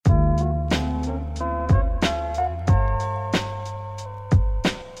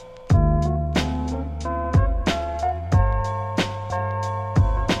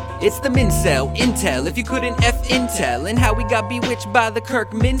It's the Mincel Intel, if you couldn't F Intel, and how we got bewitched by the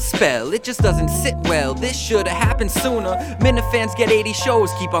Kirkman spell. It just doesn't sit well, this should've happened sooner. Minifans get 80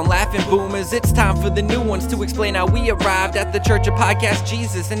 shows, keep on laughing boomers. It's time for the new ones to explain how we arrived at the Church of Podcast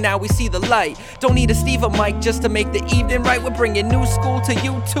Jesus, and now we see the light. Don't need a Steve or Mike just to make the evening right. We're bringing new school to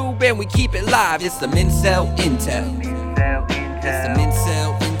YouTube and we keep it live. It's the Mincel Intel. It's the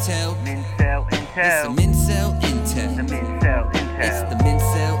Mincel Intel. It's the Mincel Intel. It's the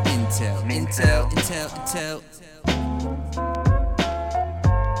Mincel Intel.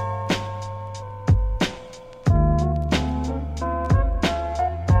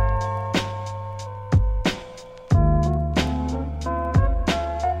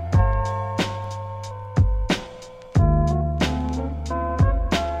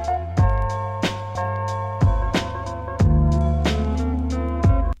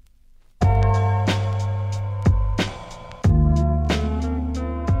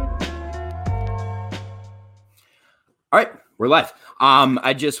 All right, we're live.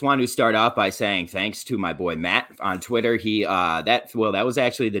 I just want to start off by saying thanks to my boy Matt on Twitter. That was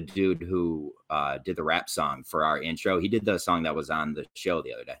actually the dude who did the rap song for our intro. He did the song that was on the show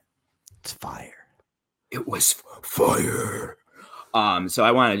the other day. It's fire. It was fire. So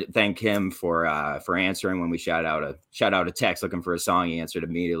I want to thank him for answering when we shout out a text looking for a song. He answered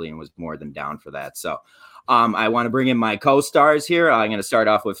immediately and was more than down for that. So I want to bring in my co-stars here. I'm going to start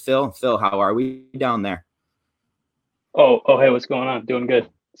off with Phil. Phil, how are we down there? Oh, hey, what's going on? Doing good.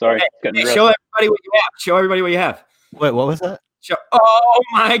 Sorry. Hey, show everybody what you have. Show everybody what you have. Wait, what was that? Oh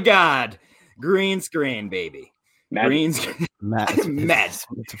my God. Green screen, baby. Magic. Green screen.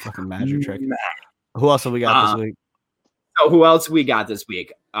 It's a fucking magic trick. Who else have we got this week? So who else we got this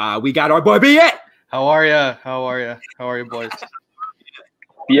week? We got our boy BA. How are you, boys?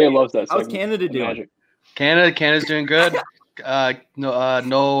 BA loves that. How's Canada doing? Canada's doing good.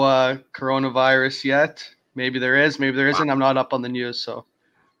 No coronavirus yet. Maybe there is, maybe there isn't. I'm not up on the news, so.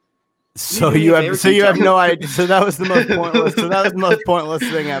 You have no idea. So that was the most pointless.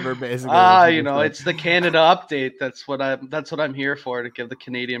 Thing ever, basically. It's the Canada update. That's what I'm here for, to give the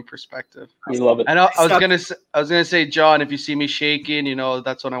Canadian perspective. We love it. I know. I was gonna say, John, if you see me shaking,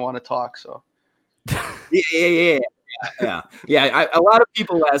 that's when I want to talk. So. Yeah. A lot of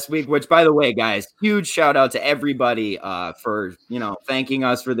people last week, which, by the way, guys, huge shout out to everybody for thanking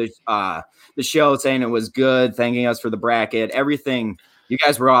us for the show, saying it was good, thanking us for the bracket, everything. You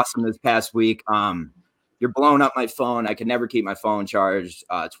guys were awesome this past week. You're blowing up my phone. I could never keep my phone charged.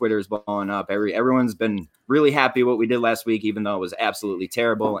 Twitter's blowing up. Everyone's been really happy what we did last week, even though it was absolutely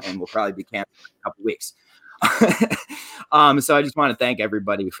terrible, and we'll probably be canceled in a couple weeks. So I just want to thank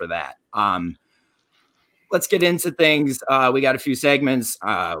everybody for that. Let's get into things. We got a few segments.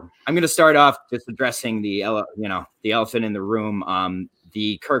 I'm going to start off just addressing the elephant in the room.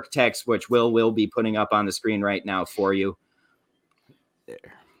 The Kirk text, which will be putting up on the screen right now for you.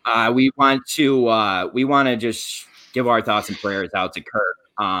 We want to just give our thoughts and prayers out to Kirk.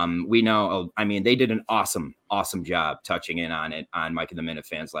 We know, they did an awesome job touching in on it on Mike and the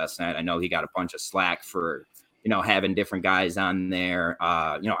Minifans last night. I know he got a bunch of slack for having different guys on there.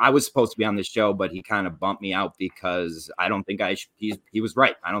 I was supposed to be on this show, but he kind of bumped me out because I don't think he was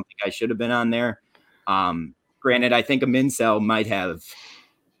right. I don't think I should have been on there. Granted, I think a Mincel might have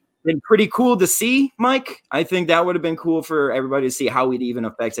been pretty cool to see, Mike. I think that would have been cool for everybody to see how it even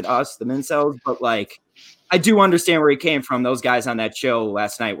affected us, the Mincels. But I do understand where he came from. Those guys on that show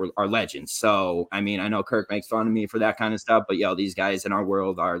last night are legends. So, I know Kirk makes fun of me for that kind of stuff, but these guys in our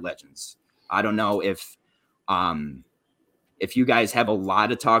world are legends. I don't know if you guys have a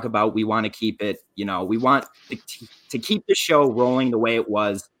lot to talk about. We want to keep it, we want to keep the show rolling the way it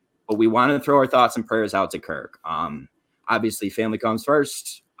was, but we want to throw our thoughts and prayers out to Kirk. Obviously family comes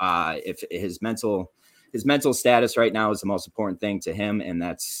first. If his mental status right now is the most important thing to him. And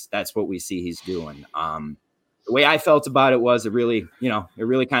that's what we see he's doing. The way I felt about it was it really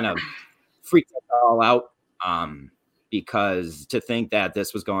kind of freaked us all out. Because to think that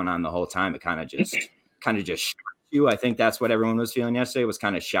this was going on the whole time, it kind of just shocked you. I think that's what everyone was feeling yesterday, was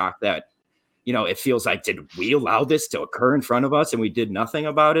kind of shocked that, it feels like, did we allow this to occur in front of us and we did nothing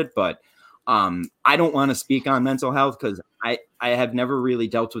about it? But I don't want to speak on mental health because I have never really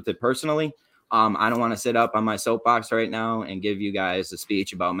dealt with it personally. I don't want to sit up on my soapbox right now and give you guys a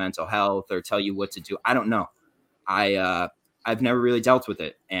speech about mental health or tell you what to do. I don't know. I've never really dealt with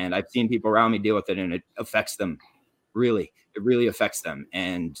it, and I've seen people around me deal with it, and it affects them. It really affects them.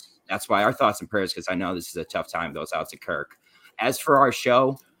 And that's why our thoughts and prayers, because I know this is a tough time, goes out to Kirk. As for our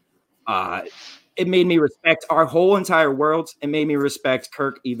show, it made me respect our whole entire world. It made me respect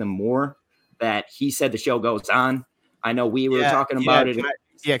Kirk even more that he said the show goes on. I know we were talking about it.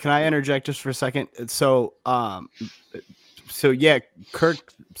 Yeah, can I interject just for a second? So yeah, Kirk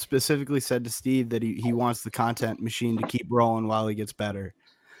specifically said to Steve that he wants the content machine to keep rolling while he gets better.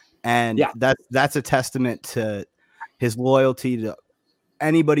 And that's a testament to his loyalty to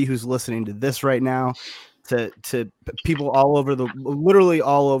anybody who's listening to this right now, to people literally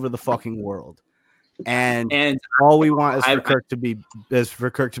all over the fucking world. And all we want is for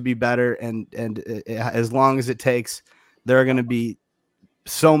Kirk to be better, and as long as it takes, there are going to be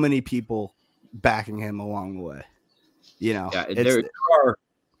so many people backing him along the way. You know,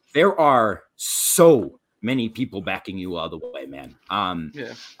 there are so many people backing you all the way, man.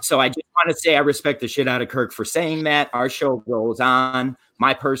 So I just want to say I respect the shit out of Kirk for saying that. Our show rolls on.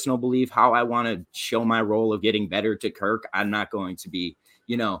 My personal belief, how I want to show my role of getting better to Kirk. I'm not going to be,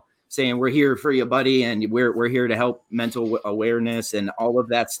 saying we're here for you, buddy, and we're here to help mental awareness and all of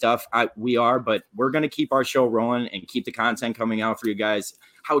that stuff. We are, but we're going to keep our show rolling and keep the content coming out for you guys,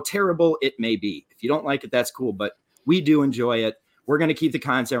 how terrible it may be. If you don't like it, that's cool, but we do enjoy it. We're going to keep the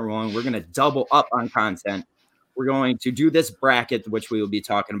content rolling. We're going to double up on content. We're going to do this bracket, which we will be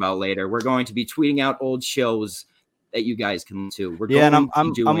talking about later. We're going to be tweeting out old shows that you guys can listen to.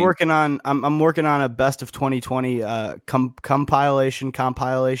 I'm working on a best of 2020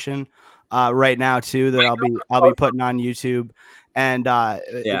 compilation right now too that I'll be putting on YouTube, and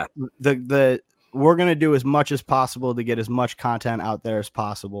we're gonna do as much as possible to get as much content out there as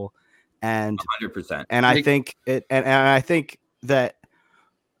possible, and 100%. And I think that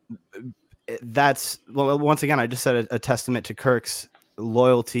that's, well, once again, I just said a testament to Kirk's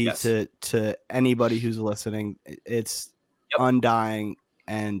loyalty to anybody who's listening. It's undying,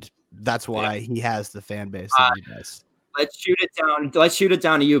 and that's why he has the fan base that he does. Let's shoot it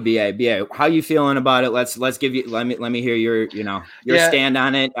down to you, BA. How you feeling about it? Let me hear your stand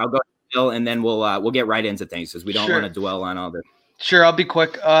on it. I'll go to Phil, and then we'll get right into things because we don't want to dwell on all this. Sure, I'll be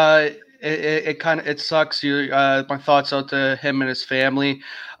quick. It sucks. My thoughts out to him and his family.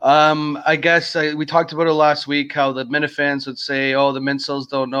 I guess we talked about it last week, how the Minifans would say, "Oh, the Mincels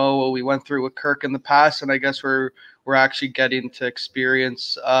don't know what we went through with Kirk in the past," and I guess we're actually getting to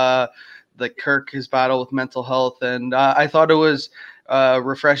experience his battle with mental health, and I thought it was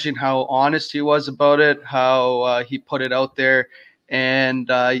refreshing how honest he was about it, how he put it out there, and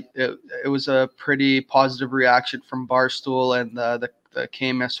it was a pretty positive reaction from Barstool and the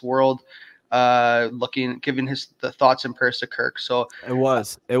KMS world, giving the thoughts and prayers to Kirk. So it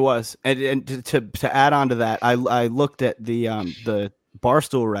was, and to add on to that, I looked at the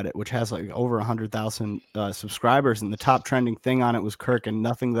Barstool Reddit, which has like over 100,000 subscribers, and the top trending thing on it was Kirk, and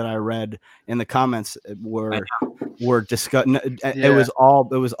nothing that I read in the comments were discussed. It was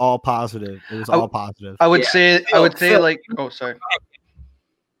all positive. It was all positive. I would say like, oh, sorry.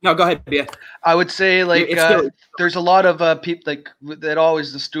 No, go ahead, Bia. I would say there's a lot of people that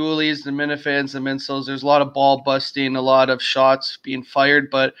always the Stoolies, the Minifans, the Mincels. There's a lot of ball busting, a lot of shots being fired.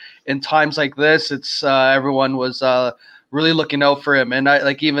 But in times like this, it's everyone was really looking out for him. And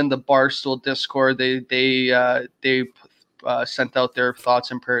even the Barstool Discord, they sent out their thoughts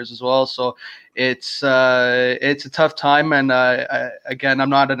and prayers as well. So it's a tough time. And again,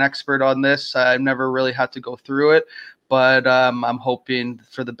 I'm not an expert on this. I've never really had to go through it. But I'm hoping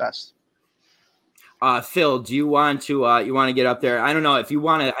for the best. Phil, do you want to get up there? I don't know if you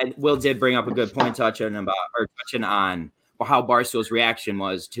want to. Will did bring up a good point touching on how Barstool's reaction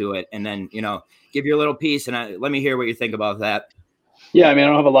was to it, and then give your little piece and let me hear what you think about that. Yeah, I mean, I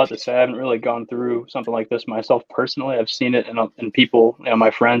don't have a lot to say. I haven't really gone through something like this myself personally. I've seen it in people,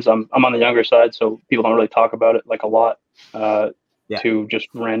 my friends. I'm on the younger side, so people don't really talk about it like a lot to just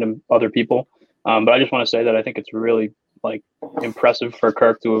random other people. But I just want to say that I think it's really impressive for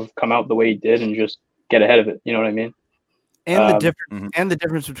Kirk to have come out the way he did and just get ahead of it. You know what I mean? And the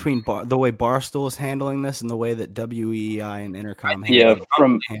difference between the way Barstool is handling this and the way that WEEI and Intercom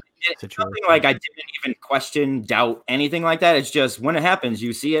it's something like I didn't even question, doubt, anything like that. It's just when it happens,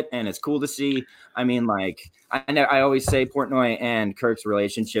 you see it, and it's cool to see. I mean, I always say Portnoy and Kirk's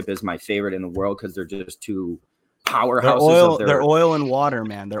relationship is my favorite in the world because they're just two powerhouses. They're oil and water,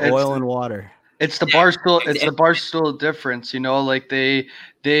 man. They're oil and water. It's the Barstool. It's the Barstool difference,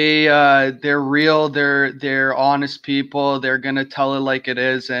 they're real. They're honest people. They're gonna tell it like it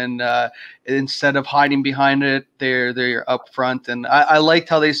is, and instead of hiding behind it, they're upfront. And I liked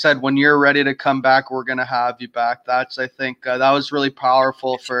how they said, "When you're ready to come back, we're gonna have you back." I think that was really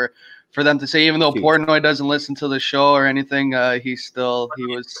powerful for them to say, even though Portnoy doesn't listen to the show or anything, he was still.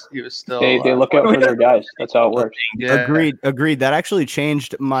 They look out for their guys. That's how it works. Yeah. Agreed. That actually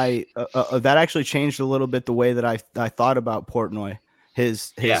changed a little bit the way that I thought about Portnoy.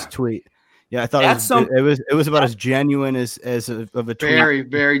 His tweet. Yeah, I thought it was about as genuine as of a tweet. Very,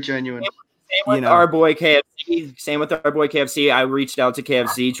 very genuine. Same with our boy KFC. I reached out to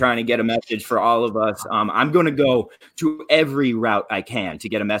KFC trying to get a message for all of us. I'm going to go to every route I can to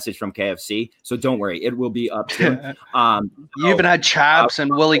get a message from KFC. So don't worry, it will be up soon. You even had Chaps and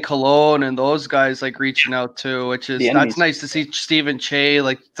Willie Colon and those guys like reaching out too, which is that's nice to see. Stephen Che,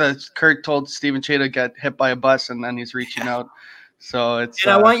 like Kirk told Stephen Che to get hit by a bus, and then he's reaching out. So it's.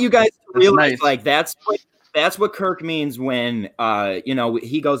 And I want you guys to realize, like that's what Kirk means when,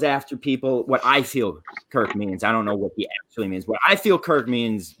 he goes after people. What I feel Kirk means. I don't know what he actually means. What I feel Kirk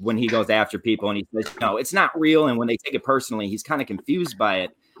means when he goes after people and he says, no, it's not real. And when they take it personally, he's kind of confused by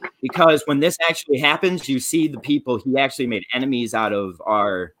it. Because when this actually happens, you see the people he actually made enemies out of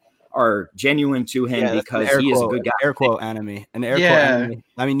are genuine to him because he is a good guy. Air quote enemy. An air quote enemy.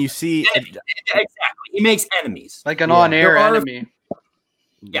 I mean, you see. Exactly. He makes enemies. Like an on-air enemy.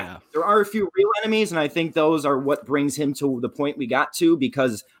 Yeah, there are a few real enemies, and I think those are what brings him to the point we got to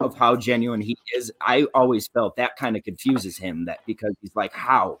because of how genuine he is. I always felt that kind of confuses him, that because he's like,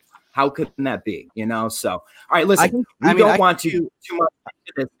 how couldn't that be? So all right, listen, we don't want to get too much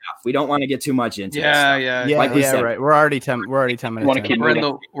into this stuff. We don't want to get too much into this stuff. Yeah. Like we said, right. We're already 10 minutes.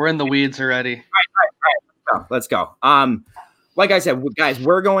 We're in the weeds already. All right. Let's go. Like I said, guys,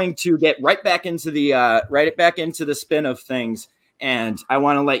 we're going to get right back into the spin of things. And I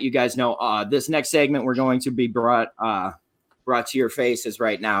want to let you guys know this next segment we're going to be brought to your faces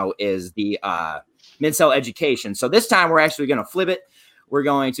right now is the Mincel education. So this time we're actually going to flip it. We're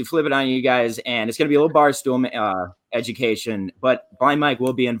going to flip it on you guys, and it's going to be a little Barstool education, but Blind Mike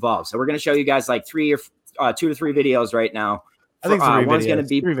will be involved. So we're going to show you guys like 2 to 3 videos right now. I think 3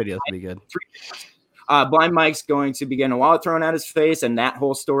 videos would be good. Blind Mike's going to be getting a wallet thrown at his face and that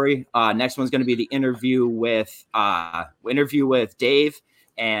whole story. Next one's going to be the interview with Dave,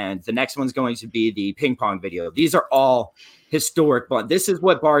 and the next one's going to be the ping pong video. These are all historic, but this is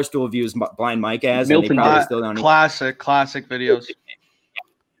what Barstool views Blind Mike as. Milton, classic videos.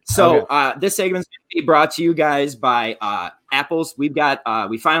 So this segment's going to be brought to you guys by Apples. We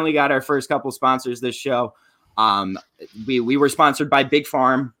finally got our first couple sponsors this show. We were sponsored by Big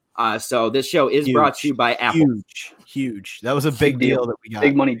Farm. So this show is brought to you by Apple. Huge. That was a big deal that we got.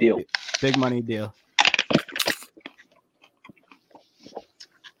 Big money deal. Big money deal.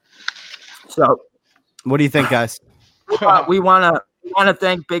 So, what do you think, guys? We want to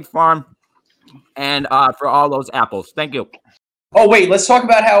thank Big Farm and for all those apples. Thank you. Oh wait, let's talk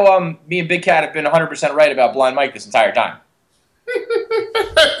about how me and Big Cat have been 100% right about Blind Mike this entire time.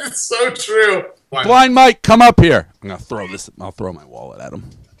 It's so true. Blind Mike, come up here. I'll throw my wallet at him.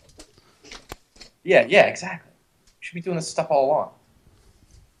 Yeah, exactly. Should be doing this stuff all along.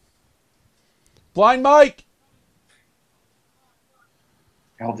 Blind Mike.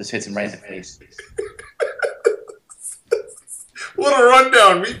 I hope this hits him right in the face. What a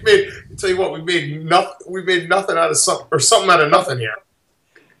rundown! I tell you what, we made nothing out of something, or something out of nothing here.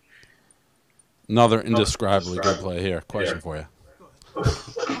 Another indescribably good play here. Question for you.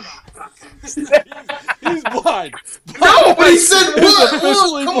 He's blind. No, but he said what?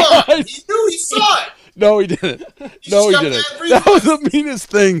 Come on. He knew he saw it. No, he didn't. That was the meanest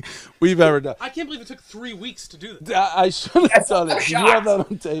thing we've ever done. I can't believe it took 3 weeks to do that. I should have done it. Did you have that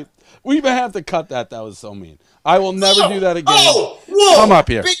on tape? We may have to cut that. That was so mean. I will never do that again. Oh, whoa. Come up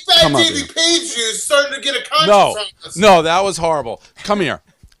here. Big Bad Davey Page is starting to get a conscience on us. No, that was horrible. Come here.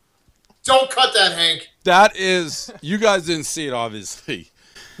 Don't cut that, Hank. That is, you guys didn't see it, obviously.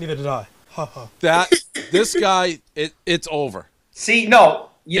 Neither did I. This guy, it's over. See, no,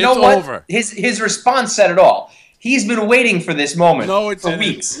 you know what? Over. His response said it all. He's been waiting for this moment for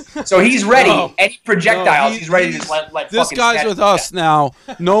weeks. So he's ready. Any projectiles, he's ready to just let this guy's with us now.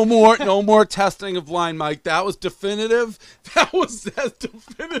 No more testing of Blind Mike. That was definitive. That was as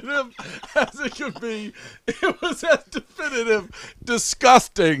definitive as it could be. It was as definitive,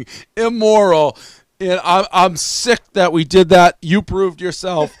 disgusting, immoral. And I'm sick that we did that. You proved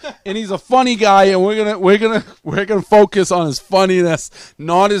yourself. And he's a funny guy, and we're gonna focus on his funniness,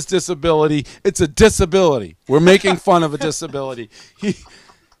 not his disability. It's a disability. We're making fun of a disability.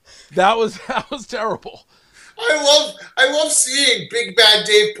 That was terrible. I love seeing Big Bad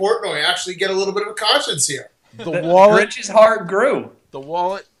Dave Portnoy actually get a little bit of a conscience here. The wallet, Rich's heart grew. The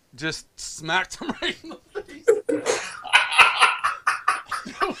wallet just smacked him right in the face.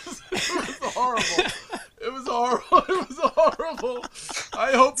 It was horrible. It was horrible.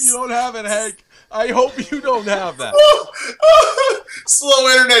 I hope you don't have it, Hank. I hope you don't have that. Slow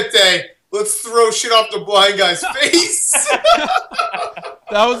internet day. Let's throw shit off the blind guy's face.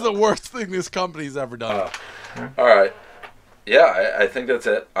 That was the worst thing this company's ever done. All right. Yeah, I think that's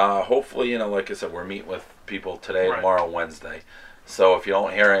it. Hopefully, like I said, we're meeting with people today, tomorrow, Wednesday. So if you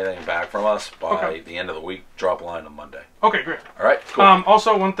don't hear anything back from us by the end of the week, drop a line on Monday. Okay, great. All right, cool.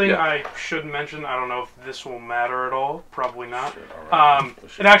 Also, one thing I should mention, I don't know if this will matter at all. Probably not. Right.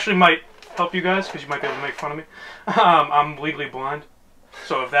 It actually might help you guys because you might be able to make fun of me. I'm legally blind.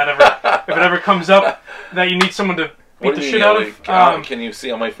 So if it ever comes up that you need someone to beat the shit out of... can you see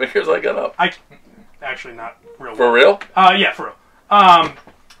how my fingers I got up? Actually, not real. For real? Yeah, for real. I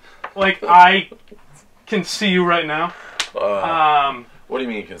can see you right now. What do you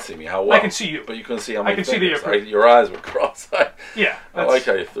mean you can see me? How well? I can see you. But you can see how my can fingers. See that your eyes were cross-eyed. Yeah. I like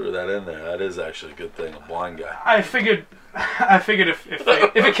how you threw that in there. That is actually a good thing, a blind guy. I figured if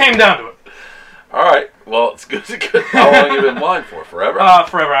it came down to it. All right. Well, it's good. How long have you been blind for? Forever?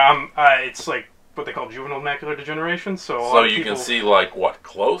 Forever. It's like what they call juvenile macular degeneration. So you can see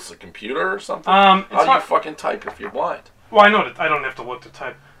close? A computer or something? How do you fucking type if you're blind? Well, I know that I don't have to look to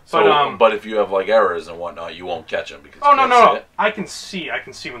type. But if you have errors and whatnot, you won't catch them because no. I can see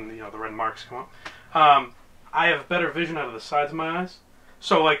when the red marks come up. I have better vision out of the sides of my eyes.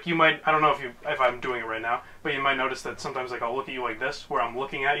 So you might, I don't know if I'm doing it right now, but you might notice that sometimes I'll look at you like this, where I'm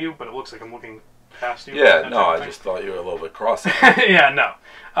looking at you, but it looks like I'm looking past you. Yeah, no, I just thought you were a little bit cross-eyed. Yeah, no.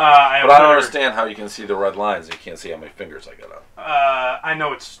 I don't understand how you can see the red lines and you can't see how many fingers I got up. I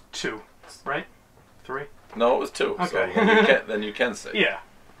know it's 2, right? 3? No, it was 2. Okay. So then you can see. Yeah.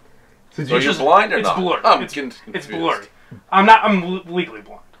 So you're blind or it's not? Blurry. It's blurry. I'm legally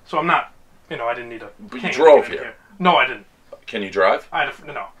blind, so I'm not. I didn't need a. But you drove here. No, I didn't. Can you drive?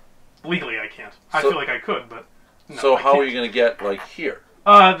 No. Legally, I can't. I feel like I could, but. No, so how are you going to get here?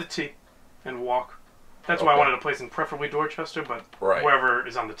 The T, and walk. That's why I wanted a place in preferably Dorchester, but wherever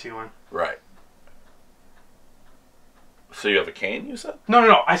is on the T line. Right. So you have a cane, you said?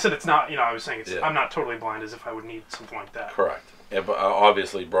 No. I said it's not. I was saying I'm not totally blind, as if I would need something like that. Correct. Yeah, but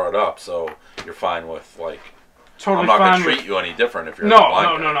obviously brought up, so you're fine with Totally I'm not fine going to treat you any different if you're No.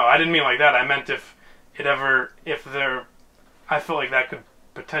 blind. No. I didn't mean like that. I meant if I feel like that could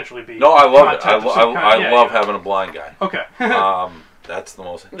potentially be. No, I love it. I love having a blind guy. Okay. That's the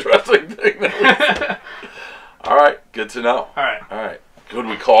most interesting thing. All right, good to know. All right. Could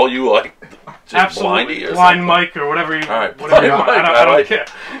we call you just Blindy or Blind Mike or whatever you want? Whatever you want. I don't care.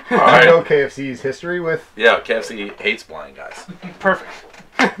 All right. You know KFC's history with? Yeah, KFC hates blind guys. Perfect.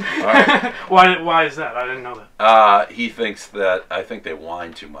 All right. Why is that? I didn't know that. He thinks that I think they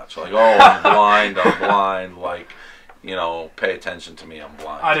whine too much. I'm blind. Pay attention to me. I'm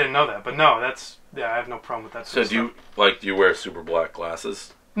blind. I didn't know that, but no, I have no problem with that. So do you wear super black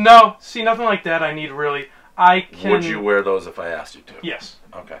glasses? No, see, nothing like that. I need really. Would you wear those if I asked you to? Yes.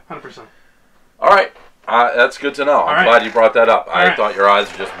 Okay. 100%. All right. That's good to know. I'm glad you brought that up. I thought your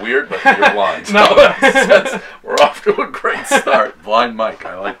eyes were just weird, but you're blind. No. We're off to a great start. Blind Mike.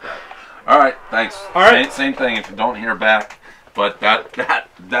 I like that. All right. Thanks. All right. Same thing if you don't hear back, but that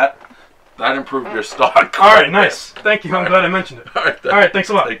improved your stock. All right. Nice. Thank you. I'm glad I mentioned it. All right. Thanks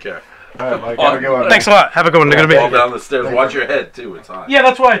a lot. Take care. All right, Mike. Have a good one. Thanks a lot. Have a good one. They're going to be fall down the stairs. Watch your head, too. It's hot. Yeah,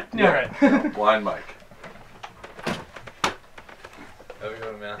 that's why. Yeah, right. Blind Mike. Have a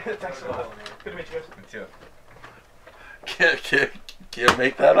good one, man. Thanks a lot. Good to meet you guys. Me too. Can't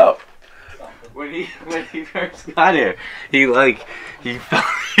make that up. When he first got here, he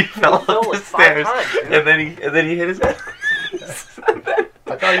fell up the stairs, and then he hit his head.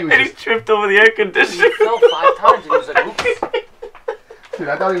 I thought he was. And he tripped over the air conditioner. He fell 5 times and he was like, oops. Dude,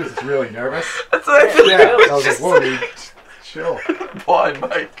 I thought he was just really nervous. That's what I thought. Yeah, I was like, whoa, dude, chill. Blind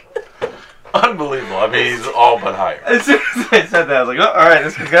Mike. Unbelievable. I mean, he's all but higher. As soon as I said that, I was like, oh, all right,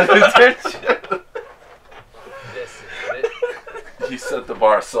 this guy's got to attention. This is it. He set the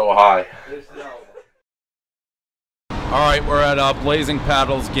bar so high. All right, we're at Blazing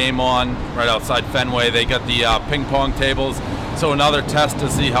Paddles, game on, right outside Fenway. They got the ping pong tables. So another test to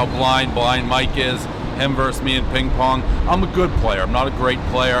see how blind Mike is. Him versus me in ping pong. I'm a good player. I'm not a great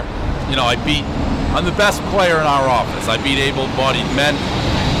player. I'm the best player in our office. I beat able-bodied men.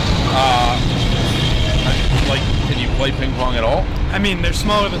 Can you play ping pong at all? I mean, they're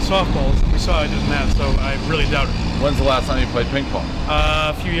smaller than softballs. You saw I did that, so I really doubt it. When's the last time you played ping pong?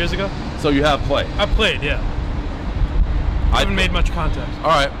 A few years ago. So you have played? I've played, yeah. I haven't made much contact. All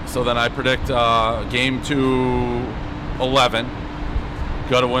right, so then I predict game 2, 11.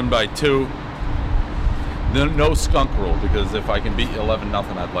 Got to win by 2. No skunk rule, because if I can beat you 11-0,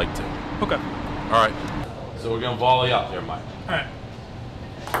 I'd like to. Okay. All right. So we're going to volley up there, Mike. All right.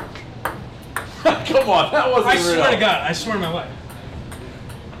 Come on, that wasn't real. I swear to God, I swear to my life.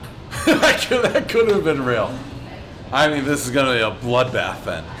 That could have been real. I mean, this is going to be a bloodbath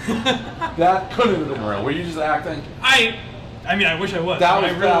then. That couldn't have been real. Were you just acting? I mean, I wish I was. That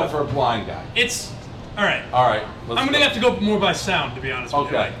was really bad for a blind guy. It's all right. All right. I'm gonna have to go more by sound, to be honest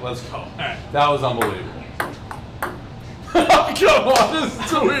with you. Okay, let's go. All right. That was unbelievable. Come on, this is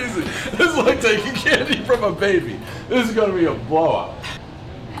too easy. This is like taking candy from a baby. This is gonna be a blowout.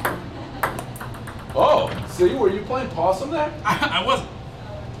 Oh, see, were you playing possum there? I wasn't.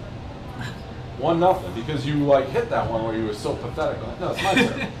 1-0 because you like hit that one where you were so pathetic. No, it's my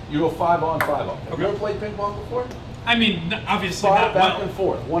turn. You go 5 on, 5 off. Have you ever played ping pong before? I mean, obviously 5 not back well. and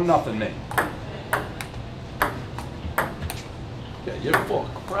forth. 1-0 me. Yeah, you're full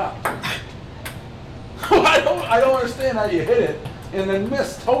of crap. I don't understand how you hit it and then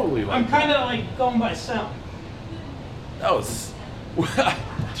miss totally. Like I'm kind of like going by sound. That was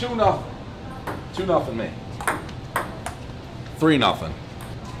 2-0. 2-0 me. 3-0.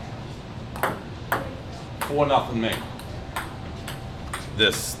 4-0 me.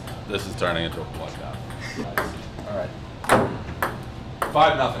 This is turning into a bloodbath. All right.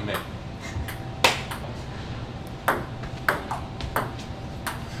 5-0 me.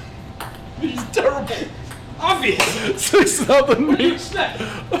 He's terrible. Obvious. 6-0 me. What do you expect?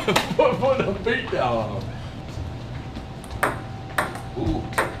 Put a beat down on him. Ooh.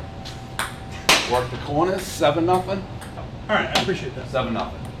 Work the corners. 7-0. All right, I appreciate that.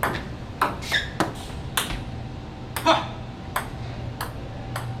 7-0.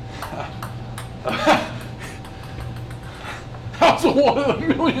 That was a 1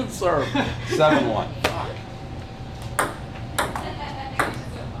 in a million serve. 7-1.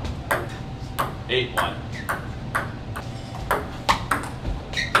 8-1.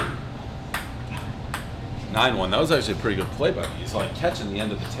 9-1. That was actually a pretty good play by me. He's like catching the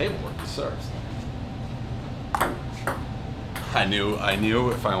end of the table where he serves. I knew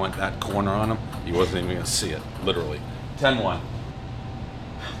if I went that corner on him, he wasn't even going to see it, literally. 10-1.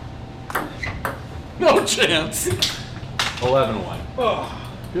 No chance. 11-1.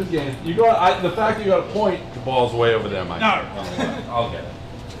 Oh. Good game. You got the fact that you got a point, the ball's way over there, Mike. No. I'll get it.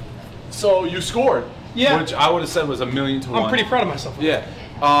 So you scored. Yeah. Which I would have said was 1,000,000 to 1. I'm pretty proud of myself. Yeah.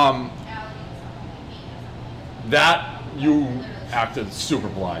 That you acted super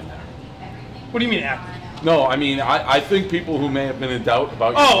blind there. What do you mean acted? No, I mean I think people who may have been in doubt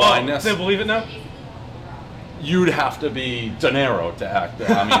about your blindness. They believe it now? You'd have to be De Niro to act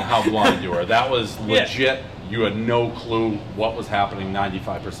that. I mean, how blind you were. That was legit. Yeah. You had no clue what was happening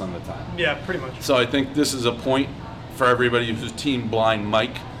 95% of the time. Yeah, pretty much. So I think this is a point for everybody who's team blind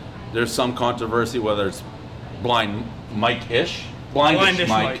Mike. There's some controversy whether it's blind Mike-ish. Blindish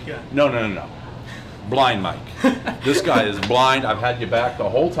Mike. Yeah. No. Blind Mike. This guy is blind. I've had you back the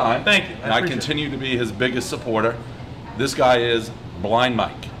whole time. Thank you. And I continue to be his biggest supporter. This guy is blind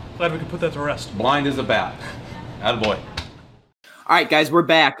Mike. Glad we could put that to rest. Blind as a bat. Attaboy. All right, guys, we're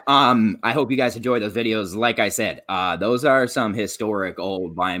back. I hope you guys enjoyed those videos. Like I said, those are some historic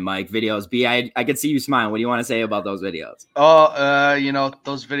old Blind Mike videos. B, I can see you smiling. What do you want to say about those videos? Oh,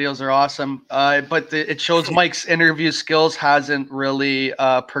 those videos are awesome. But it shows Mike's interview skills hasn't really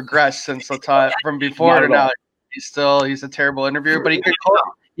progressed since the time from before to now. He's a terrible interviewer, but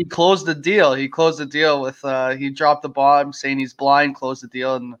he closed the deal. He closed the deal with he dropped the bomb saying he's blind, closed the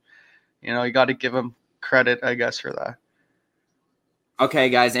deal, and you got to give him credit, I guess, for that. Okay,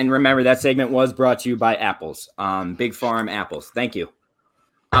 guys, and remember that segment was brought to you by Apples, Big Farm Apples. Thank you.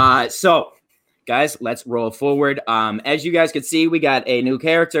 So, guys, let's roll forward. As you guys can see, we got a new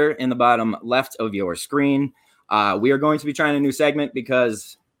character in the bottom left of your screen. We are going to be trying a new segment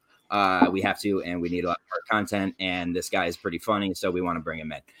because we have to, and we need a lot more content, and this guy is pretty funny, so we want to bring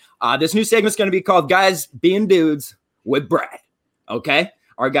him in. This new segment is going to be called Guys Being Dudes with Brad. Okay?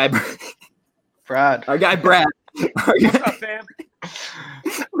 Our guy Brad. Our guy Brad. What's up, fam?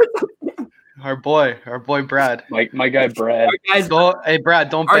 Our boy Brad. My guy Brad. Hey Brad,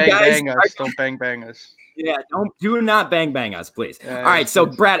 don't bang us. Don't bang us. Yeah, do not bang us, please. All right, so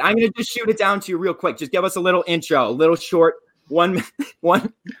Brad, I'm gonna just shoot it down to you real quick. Just give us a little intro, a little short, 1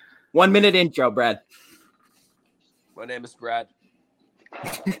 minute intro, Brad. My name is Brad.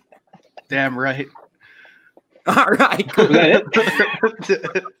 Damn right. All right. Is that it?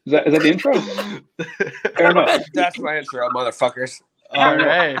 Is that the intro? Fair enough. That's my intro, motherfuckers. All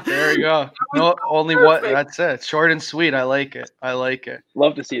right, there you go. No, only what? That's it. Short and sweet. I like it.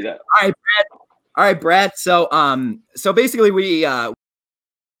 Love to see that. All right, Brad. So basically we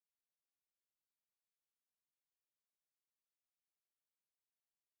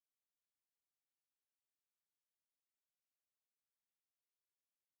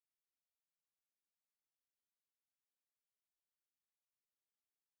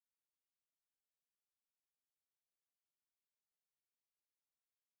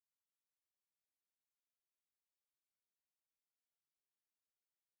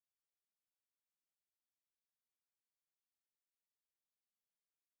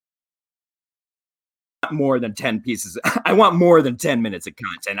want more than 10 pieces. I want more than 10 minutes of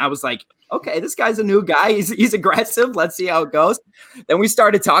content. I was like, okay, this guy's a new guy. He's aggressive. Let's see how it goes. Then we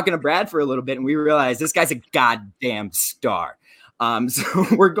started talking to Brad for a little bit, and we realized this guy's a goddamn star. So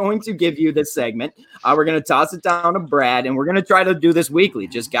we're going to give you this segment. We're going to toss it down to Brad, and we're going to try to do this weekly.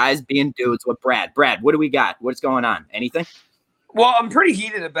 Just guys being dudes with Brad. Brad, what do we got? What's going on? Anything? Well, I'm pretty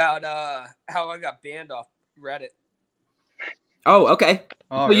heated about how I got banned off Reddit. Oh, okay.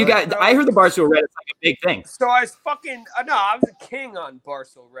 Oh, well, you got. I heard the Barstool Reddit's like a big thing. So I was fucking no, I was a king on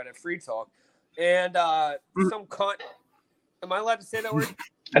Barstool Reddit Free Talk, and some cunt. Am I allowed to say that word?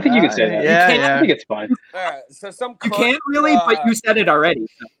 I think you can say that. Yeah. I think it's fine. All right, so some cunt, You can't really, but you said it already.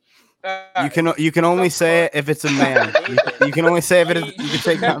 So. You can only say it if it's a man. You can only say if you can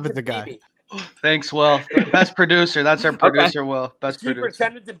say it if it's a guy. Thanks, Will. Best producer. That's our producer, Will. Best He producer.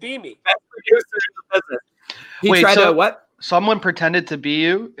 pretended to be me. Best producer in the business. He Wait, tried so to what? Someone pretended to be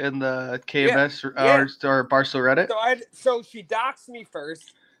you in the KMS or Barstool Reddit? So she doxed me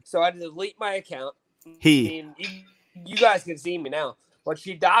first, so I had to delete my account. He. I mean, you guys can see me now, but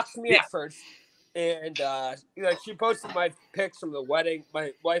she doxed me at first, and she posted my pics from the wedding,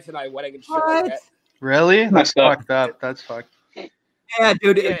 my wife and I wedding and shit like that. Really? That's fucked up. That's fucked. Yeah,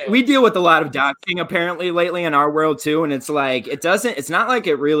 dude, we deal with a lot of doxing apparently lately in our world too, and it's like it's not like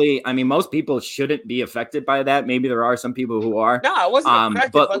it really. I mean, most people shouldn't be affected by that. Maybe there are some people who are. No, I wasn't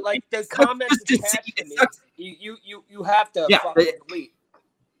affected, but like the comments attached to me, you have to fucking delete.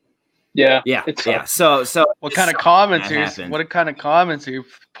 Yeah. So what kind of comments are you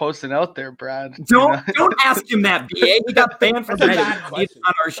posting out there, Brad? Don't ask him that, BA. He got banned from Reddit. He's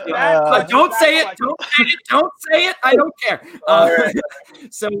on our show. Don't say it. Don't say it. I don't care.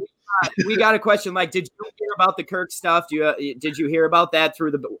 So we got a question. Like, did you hear about the Kirk stuff? Did you hear about that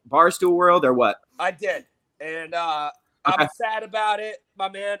through the Barstool world or what? I did, and I'm sad about it, my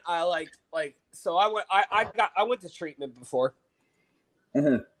man. I so I went to treatment before.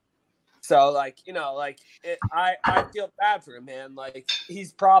 Mm-hmm. So I feel bad for him, man. Like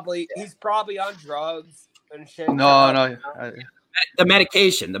he's probably on drugs and shit. No. The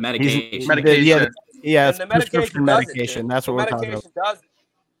medication. Yeah, the prescription medication. That's what we're talking about. Does it.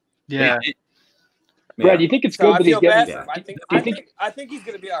 Yeah. Brad, do you think it's good that he's getting? I think he's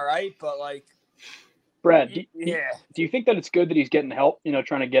gonna be all right, but like, Brad, do you think that it's good that he's getting help?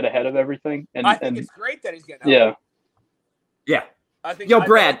 Trying to get ahead of everything. And I think it's great that he's getting help. Yeah.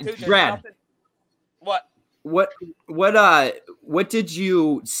 Brad. What did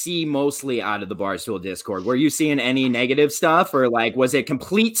you see mostly out of the Barstool Discord? Were you seeing any negative stuff, or like was it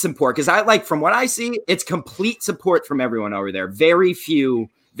complete support? Because from what I see, it's complete support from everyone over there. Very few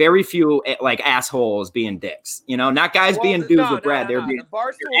like assholes being dicks. Not guys being dudes with Brad. They're being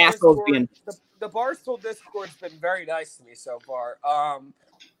assholes being. The Barstool Discord's been very nice to me so far.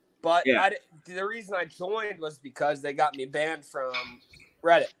 But the reason I joined was because they got me banned from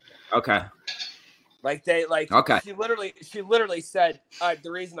Reddit. Okay. She literally said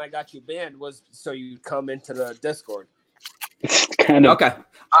the reason I got you banned was so you come into the Discord. It's kind of okay.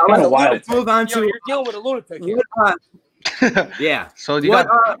 Wild. Move on to you're dealing with a lunatic here. Yeah. So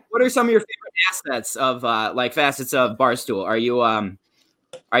what are some of your favorite facets of Barstool? Are you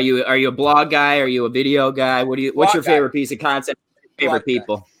a blog guy? Are you a video guy? What's your favorite piece of content? Favorite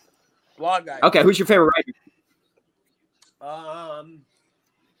people? Blog guy. Okay, who's your favorite writer?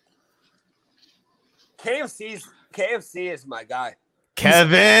 KFC is my guy.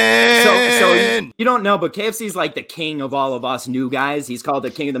 Kevin. So you don't know, but KFC's like the king of all of us new guys. He's called the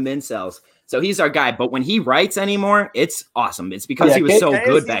king of the mincels. So he's our guy. But when he writes anymore, it's awesome. It's because he was so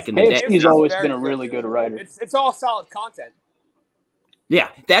good back in the day. He's always been a really good writer. It's all solid content. Yeah,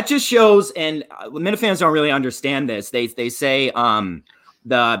 that just shows, and Minifans don't really understand this. They say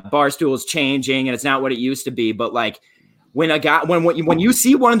the Barstool is changing and it's not what it used to be. But like when you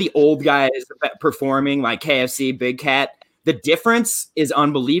see one of the old guys performing like KFC, Big Cat, the difference is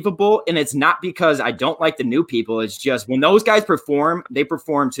unbelievable. And it's not because I don't like the new people. It's just when those guys perform, they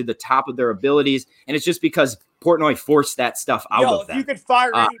perform to the top of their abilities. And it's just because Portnoy forced that stuff out of them. If you could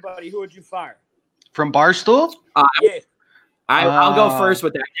fire anybody, who would you fire? From Barstool? I'll go first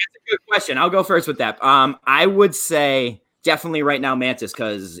with that. That's a good question. I'll go first with that. I would say definitely right now Mantis,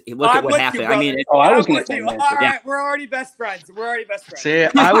 because look at what happened. I was going to say Mantis. All right, we're already best friends. See,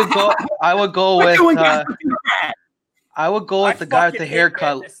 I would go with the guy with the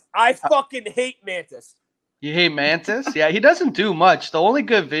haircut. Mantis. I fucking hate Mantis. You hate Mantis? Yeah, he doesn't do much. The only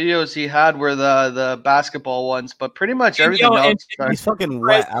good videos he had were the basketball ones, but pretty much everything else. He's fucking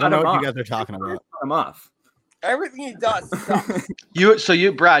wet. I don't know what you guys are talking about. I'm off. Everything he does sucks.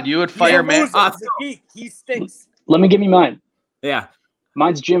 Brad, you would fire Mantis. He stinks. Let me give you mine. Yeah.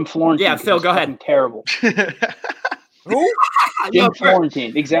 Mine's Jim Florentine. Yeah, Phil, go ahead. Terrible. Who? Jim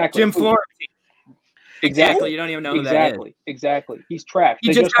Florentine. Exactly. Jim Florentine. Exactly. You don't even know who that is. Exactly. He's trash.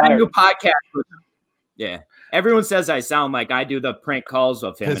 He just got a new podcast with him. Yeah. Everyone says I sound like I do the prank calls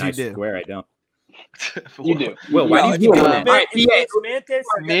of him, and I swear I don't. You do. Will, why do you do that?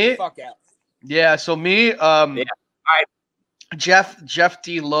 Me? Yeah, so me, Jeff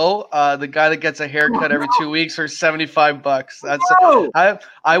D. Lowe, the guy that gets a haircut every 2 weeks for $75.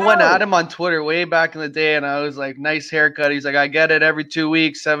 I went at him on Twitter way back in the day, and I was like, "Nice haircut." He's like, "I get it every 2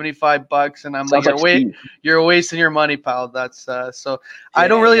 weeks, $75." And I'm like, "You're wasting your money, pal." That's so. I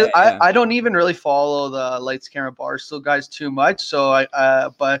don't really, I don't even really follow the Lights Camera Barstool guys too much. So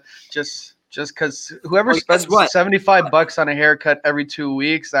but just because whoever spends $75 on a haircut every 2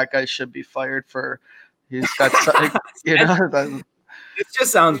 weeks, that guy should be fired for. He's got, you know. It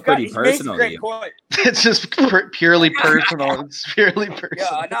just sounds pretty personal. It's just purely personal. It's purely personal.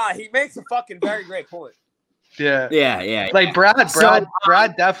 Yeah, nah, he makes a fucking very great point. Yeah. Like Brad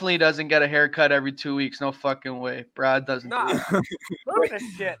definitely doesn't get a haircut every 2 weeks. No fucking way. Brad doesn't. Nah, look at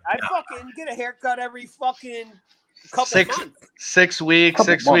this shit. I fucking get a haircut every fucking couple months. 6 weeks,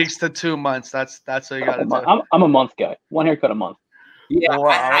 6 weeks to 2 months. That's what you got to do. I'm a month guy. One haircut a month. Yeah,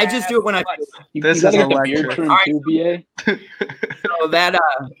 I just do it when I feel like this is a lecture. So that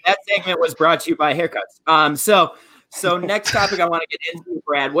segment was brought to you by haircuts. So next topic I want to get into,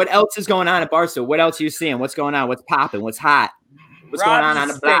 Brad. What else is going on at Barstool? What else are you seeing? What's going on? What's popping? What's hot? What's going on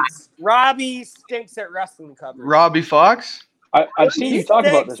the block? Robbie stinks at wrestling coverage. Robbie Fox? I've seen you talk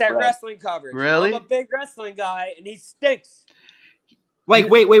about this, at Brad. wrestling coverage. Really? I'm a big wrestling guy, and he stinks. Like,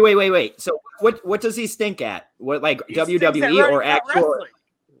 wait. So what does he stink at? What, like WWE or actual?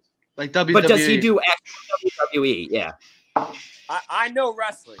 Like WWE. But does he do actual WWE? Yeah. I know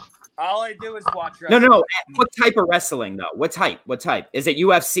wrestling. All I do is watch wrestling. No. What type of wrestling though? What type? Is it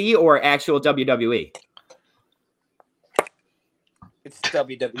UFC or actual WWE? It's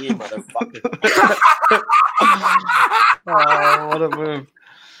WWE, motherfucker. Oh, what a move.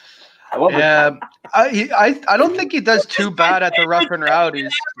 Yeah, I don't think he does too bad at the Rough and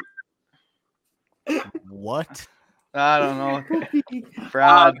Rowdies. What? I don't know,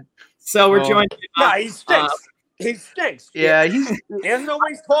 Brad. So we're joined. Nah, he stinks. He stinks. Yeah, he doesn't know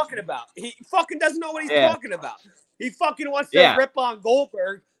what he's talking about. He fucking doesn't know what he's talking about. He fucking wants to rip on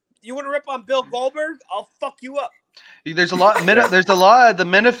Goldberg. You want to rip on Bill Goldberg? I'll fuck you up. There's a lot. The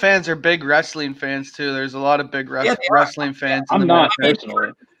Minute fans are big wrestling fans too. There's a lot of big wrestling fans. I'm not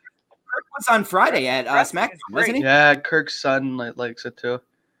personally. Kirk was on Friday at SmackDown, wasn't he? Yeah, Kirk's son likes it too.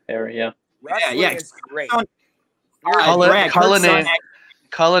 Yeah. It's great.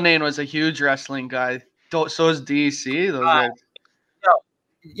 Cullinane was a huge wrestling guy. So is DC. Those guys.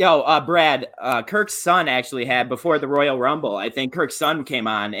 Brad, Kirk's son actually had, before the Royal Rumble, I think Kirk's son came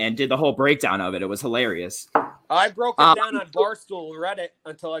on and did the whole breakdown of it. It was hilarious. I broke it down on Barstool Reddit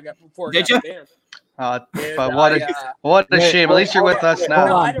until I got banned. But what a shame. At least you're with us now.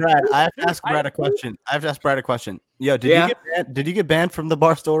 Hold on, Brad. I have to ask Brad a question. Yo, did you get banned from the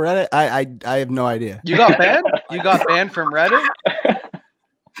Barstool Reddit? I have no idea. You got banned? You got banned from Reddit?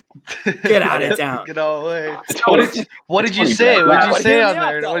 Get out of town. Get away. What did you say? What did you say on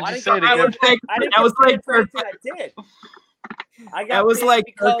there? What did you say? I was like,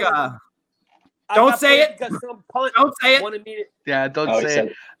 don't say it. Don't say it. Yeah, don't say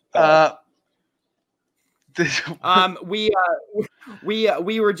it.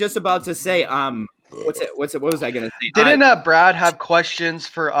 We were just about to say, what was I gonna say? Didn't Brad have questions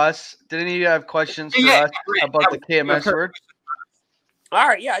for us? Didn't he have questions for us about the KMS work? All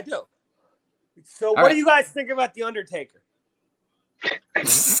right, yeah, I do. So, what do you guys think about the Undertaker?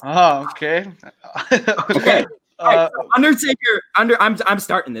 Oh, okay. Okay. Undertaker. I'm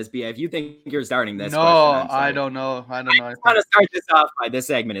starting this, BA. If you think you're starting this, I don't know. I want to start this off by this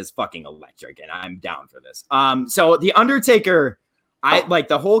segment is fucking electric, and I'm down for this. So the Undertaker, I like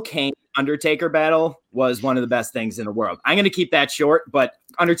the whole Kane Undertaker battle was one of the best things in the world. I'm gonna keep that short, but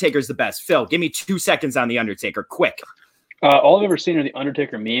Undertaker's the best. Phil, give me 2 seconds on the Undertaker, quick. All I've ever seen are the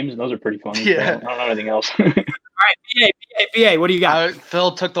Undertaker memes, and those are pretty funny. Yeah. So I don't know anything else. All right, BA, what do you got?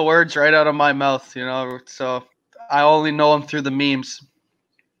 Phil took the words right out of my mouth, so I only know him through the memes.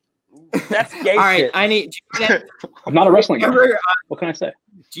 That's gay. All right, shit. I'm not a wrestling guy. What can I say?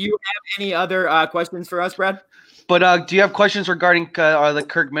 Do you have any other questions for us, Brad? But do you have questions regarding the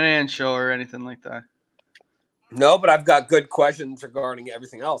Kirk Minahan show or anything like that? No, but I've got good questions regarding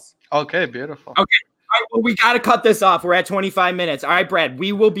everything else. Okay, beautiful. Okay. All right, well, we got to cut this off. We're at 25 minutes. All right, Brad,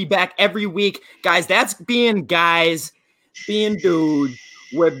 we will be back every week. Guys, that's being dude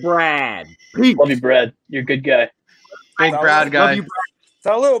with Brad. Peace. Love you, Brad. You're a good guy. Big Brad guy. Love you, Brad.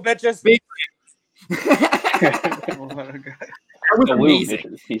 So little bitches. That was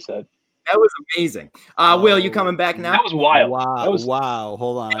amazing. He said. That was amazing. Will, you coming back now? That was wild. Wow.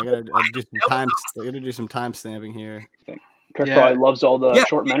 Hold on. I gotta do some time stamping here. Kirk probably loves all the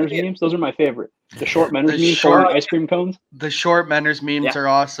short Menners memes. Those are my favorite. The short Menners memes for ice cream cones. The short Menners memes are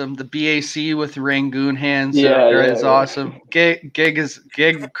awesome. The BAC with Rangoon hands is awesome.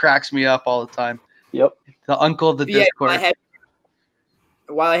 Gig cracks me up all the time. Yep. The uncle of the Discord.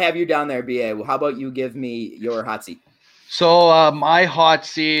 While I have you down there, BA, how about you give me your hot seat? So my hot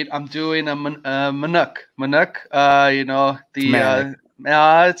seat, I'm doing a Manuk. You know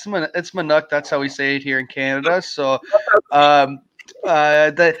it's Manuk. That's how we say it here in Canada. So,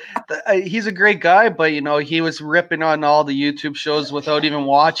 he's a great guy, but you know he was ripping on all the YouTube shows without even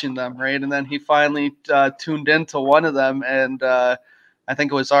watching them, right? And then he finally tuned into one of them, and I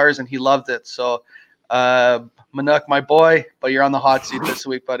think it was ours, and he loved it. So, Manuk, my boy, but you're on the hot seat this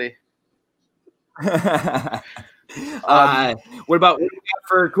week, buddy. What about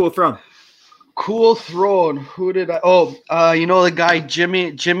for Cool Throne? Cool Throne. Who did I? You know the guy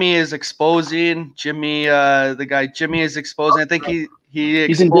Jimmy. Jimmy is exposing. The guy Jimmy is exposing. I think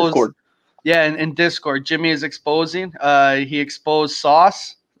he's in Discord. Yeah, in Discord, Jimmy is exposing. He exposed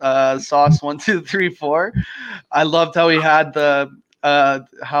Sauce. Sauce 1, 2, 3, 4. I loved how he had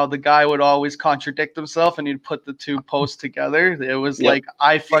how the guy would always contradict himself and he'd put the two posts together. It was like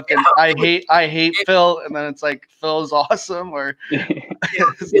I hate Phil, and then it's like Phil's awesome, or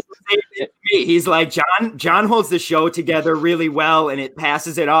he's like John holds the show together really well and it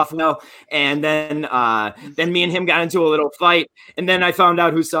passes it off well, and then me and him got into a little fight, and then I found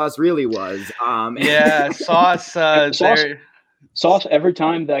out who Sauce really was. Sauce. Sauce. Every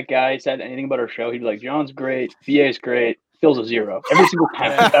time that guy said anything about our show, he'd be like, "John's great, VA's great." Phil's a 0 every single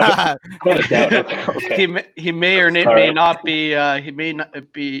time. He may or may not be.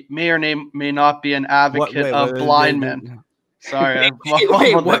 May or may not be an advocate of blind men. Sorry. He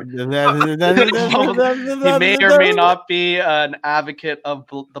may or may not be an advocate of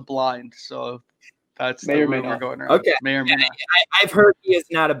the blind. So that's the rumor we're going around. Okay. May or may not. I've heard he is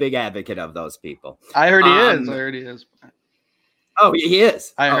not a big advocate of those people. I heard he is. Oh, he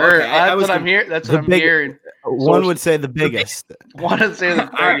is. I heard. Okay. That's what I'm hearing. One would say the biggest. One would say the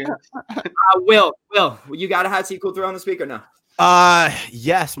biggest. Will, you got a hot seat Cool Throne this week or no?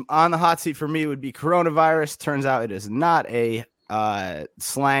 Yes. On the hot seat for me would be coronavirus. Turns out it is not a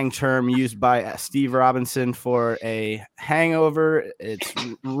slang term used by Steve Robinson for a hangover. It's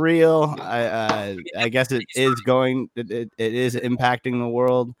real. I guess it is it is impacting the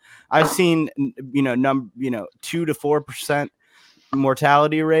world. I've seen 2 to 4%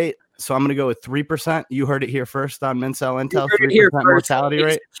 mortality rate. So I'm going to go with 3%. You heard it here first on Mincel Intel. 3% mortality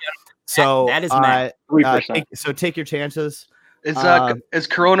rate. So that is 3%. So take your chances. Is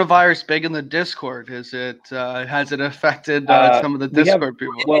coronavirus big in the Discord? Is it has it affected some of the Discord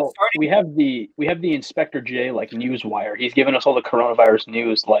people? Well, we have the Inspector J Newswire. He's giving us all the coronavirus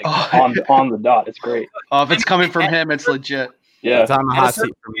news on the dot. It's great. Oh, if it's coming from him, it's legit. Yeah, it's on the hot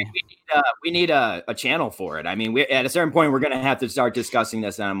seat for me. We need a channel for it. I mean, at a certain point, we're going to have to start discussing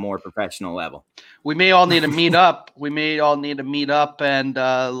this on a more professional level. We may all need to meet up. And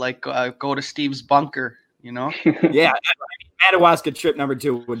go to Steve's bunker. You know? Yeah, Madawaska trip number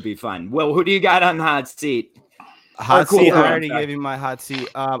 2 would be fun. Well, who do you got on the hot seat? Hot seat. I already gave you my hot seat.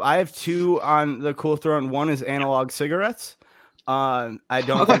 I have 2 on the Cool Throne. One is analog cigarettes. I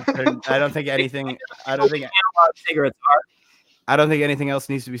don't think anything else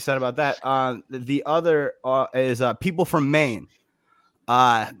needs to be said about that. The other is people from Maine.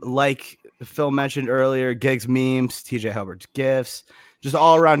 Like Phil mentioned earlier, Gigs memes, TJ Hubbard's gifts, just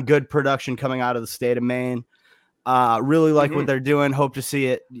all around good production coming out of the state of Maine. Really like what they're doing. Hope to see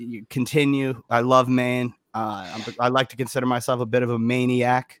it continue. I love Maine. I like to consider myself a bit of a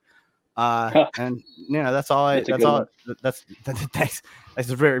maniac. And that's all. Thanks. That's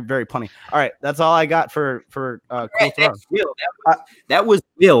very, very punny. All right, that's all I got for Cool Throne. That was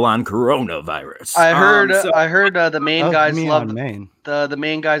Will on coronavirus. I heard the Maine guys love the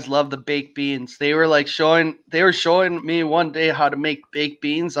Maine guys love the baked beans. They were showing me one day how to make baked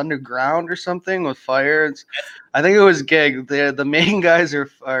beans underground or something with fire. I think it was Gig. The Maine guys are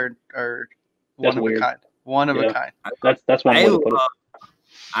one of a kind. One of a kind. That's one way to put it.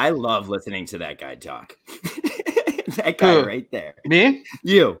 I love listening to that guy talk. That guy right there. Me?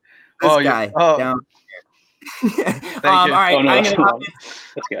 You. This guy down here. All right. I'm going to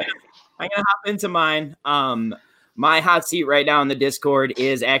hop into mine. My hot seat right now in the Discord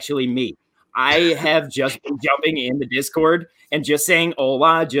is actually me. I have just been jumping in the Discord and just saying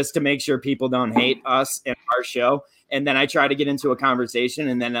hola just to make sure people don't hate us and our show. and then I try to get into a conversation,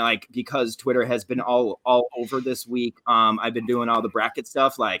 and then like because Twitter has been all over this week, I've been doing all the bracket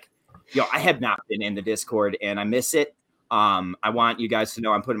stuff. Like, I have not been in the Discord, and I miss it. I want you guys to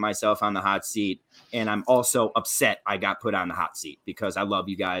know I'm putting myself on the hot seat, and I'm also upset I got put on the hot seat because I love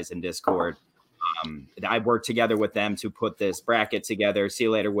you guys in Discord. I worked together with them to put this bracket together. See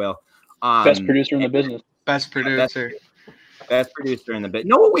you later, Will. Best producer in the business. Best producer. Best producer in the business.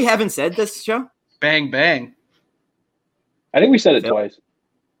 Know what we haven't said this show? Bang, bang. I think we said it twice.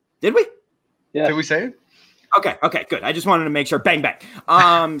 Did we? Yeah. Did we say it? Okay, good. I just wanted to make sure. Bang, bang.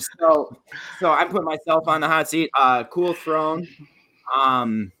 So I put myself on the hot seat. Cool Throne.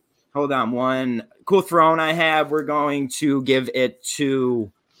 Hold on. One Cool Throne I have. We're going to give it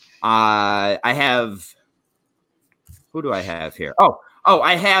to I have who do I have here? Oh,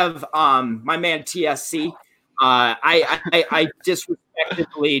 I have my man TSC. I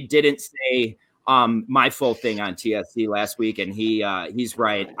disrespectfully didn't say my full thing on TSC last week, and he's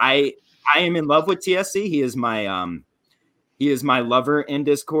right. I am in love with TSC. He is my lover in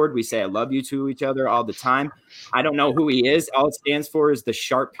Discord. We say I love you to each other all the time. I don't know who he is. All it stands for is the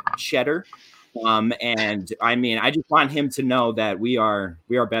sharp cheddar. And I mean, I just want him to know that we are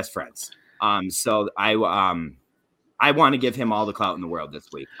best friends. So I want to give him all the clout in the world this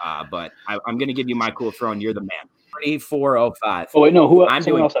week. But I'm going to give you my Cool Throne. You're the man. 4405. Oh wait, no.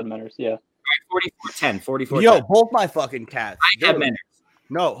 Someone else had Menners. Yeah. 4410. 44. Yo, both my fucking cats. I have Menners.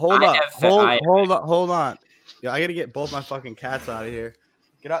 No, hold on. Yeah, I gotta get both my fucking cats out of here.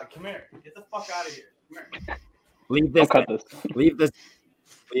 Get out. Come here. Get the fuck out of here. Come here. Leave this. Cut this. Leave this.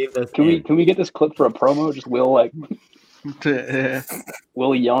 Can we get this clip for a promo? Just Will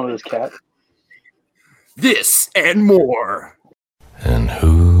Willie yelling at his cat. This and more. And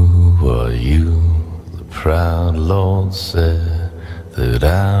who are you? The proud Lord said that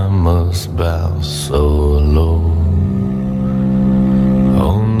I must bow so low.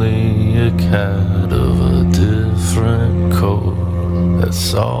 Only a cat of a different coat.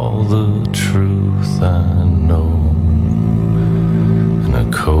 That's all the truth I know. And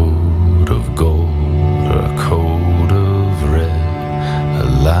a coat of gold or a coat of red, a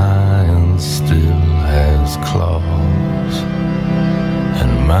lion still has claws,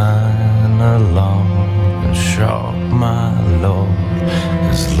 and mine are long and sharp, my lord,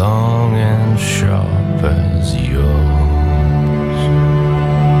 as long and sharp as yours.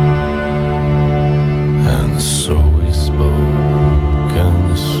 And so he spoke,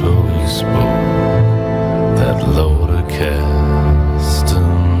 and so he spoke, that Lord of Castamere.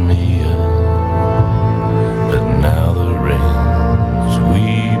 But now the rains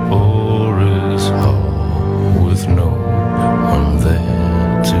weep o'er his hall, with no one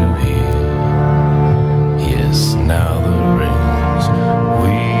there to hear. Yes, now the rains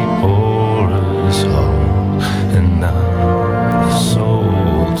weep o'er his hall, and not a soul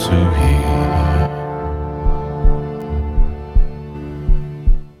to hear.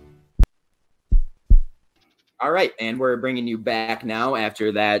 All right, and we're bringing you back now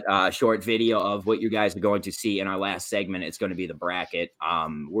after that short video of what you guys are going to see in our last segment. It's going to be the bracket.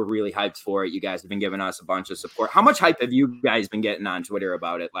 We're really hyped for it. You guys have been giving us a bunch of support. How much hype have you guys been getting on Twitter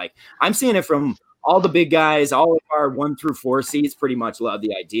about it? Like, I'm seeing it from all the big guys, all of our 1 through 4 seeds pretty much love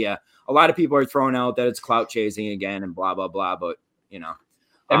the idea. A lot of people are throwing out that it's clout chasing again and blah, blah, blah. But,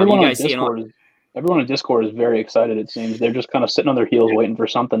 everyone in Discord is very excited, it seems. They're just kind of sitting on their heels waiting for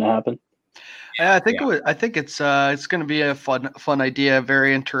something to happen. Yeah, I think it's going to be a fun idea,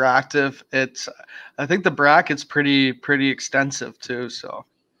 very interactive. I think the bracket's pretty extensive too. So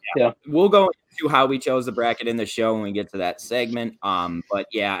yeah, we'll go into how we chose the bracket in the show when we get to that segment. But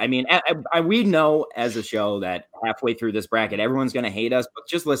yeah, I mean, we know as a show that halfway through this bracket, everyone's going to hate us. But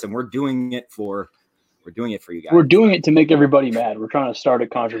just listen, we're doing it for you guys. We're doing it to make everybody mad. We're trying to start a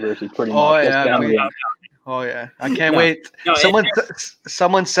controversy, pretty much. Oh yeah, I can't wait.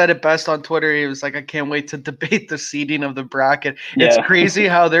 Someone said it best on Twitter. He was like, "I can't wait to debate the seeding of the bracket." Yeah. It's crazy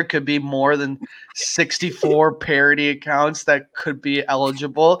how there could be more than 64 parody accounts that could be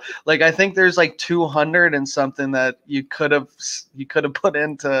eligible. Like, I think there's like 200 and something that you could have put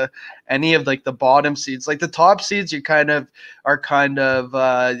into any of like the bottom seeds. Like the top seeds, you are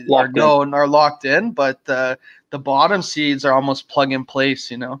locked in, but the bottom seeds are almost plug and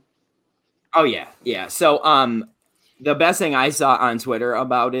place. Oh yeah. So the best thing I saw on Twitter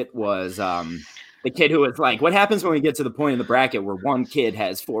about it was the kid who was like, "What happens when we get to the point in the bracket where one kid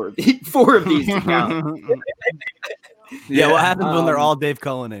has four of these accounts?" Yeah, what happens when they're all Dave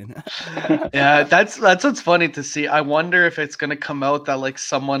Cullinan? Yeah, that's what's funny to see. I wonder if it's gonna come out that like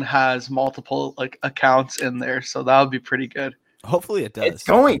someone has multiple like accounts in there, so that would be pretty good. Hopefully it does. It's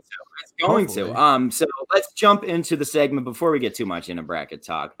going to. It's going to. So let's jump into the segment before we get too much into bracket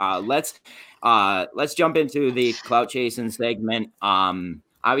talk. Let's jump into the clout chasing segment.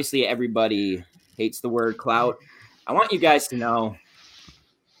 Obviously, everybody hates the word clout. I want you guys to know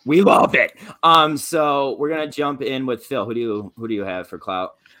we love it. So we're gonna jump in with Phil. Who do you have for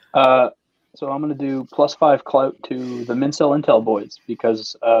clout? So I'm gonna do +5 clout to the Mincel Intel boys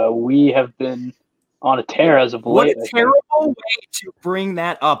because we have been on a tear as of late. What a terrible way to bring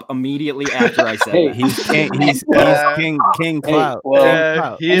that up immediately after I said that. He's King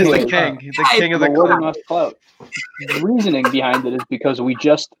Clout. He is the king. He's the king of the clout. The reasoning behind it is because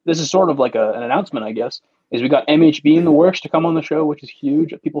this is sort of like an announcement, I guess, is we got MHB in the works to come on the show, which is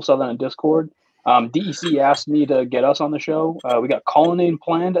huge. People saw that on Discord. DEC asked me to get us on the show. We got Colonnade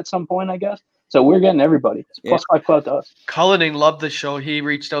planned at some point, I guess. So we're getting everybody. It's +5 clout to us. Cullinan loved the show. He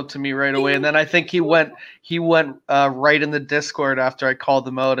reached out to me right away, and then I think he went right in the Discord after I called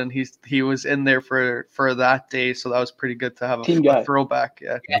him out, and he was in there for that day. So that was pretty good to have a throwback.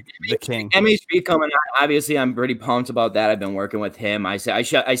 Yeah, the king. MHB coming out. Obviously, I'm pretty pumped about that. I've been working with him. I sent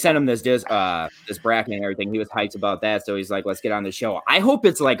him this bracket and everything. He was hyped about that, so he's like, "Let's get on the show." I hope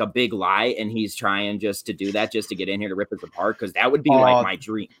it's like a big lie, and he's trying just to do that, just to get in here to rip us apart, because that would be like my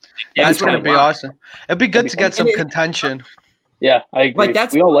dream. That's gonna be awesome. It'd be good to get some contention. Yeah, I agree.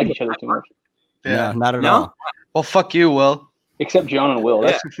 We all like each other too much. Yeah, not at all. Well, fuck you, Will. Except John and Will.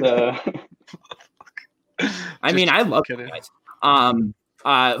 That's I mean, I love you guys.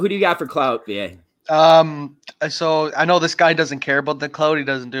 Who do you got for clout, VA? So I know this guy doesn't care about the clout. He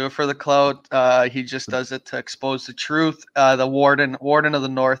doesn't do it for the clout. He just does it to expose the truth. The Warden of the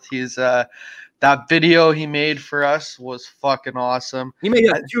North. He's that video he made for us was fucking awesome. He made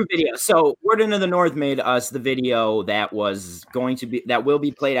a true video. So Warden of the North made us the video that will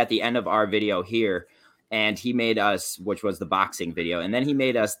be played at the end of our video here. And he made us, which was the boxing video. And then he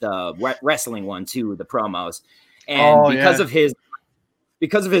made us the wrestling one too, the promos. And because of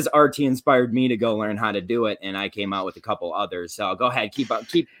his art, he inspired me to go learn how to do it. And I came out with a couple others. So go ahead, keep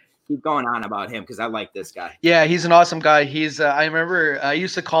going on about him, because I like this guy. Yeah, he's an awesome guy. He's I remember I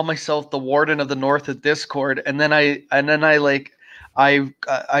used to call myself the Warden of the North at Discord, and then I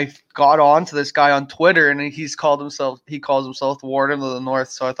got on to this guy on Twitter, and he calls himself the Warden of the North.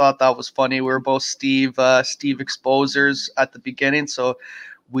 So I thought that was funny. We were both Steve exposers at the beginning, so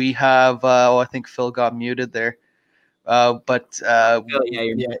we have I think Phil got muted there. Phil,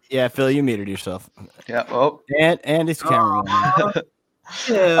 Phil, you muted yourself. Yeah. Oh, and his camera.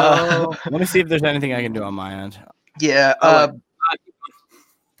 Let me see if there's anything I can do on my end. Yeah. All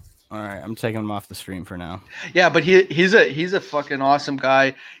right, I'm taking him off the stream for now. Yeah, but he's a fucking awesome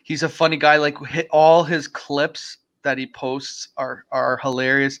guy. He's a funny guy. Like all his clips that he posts are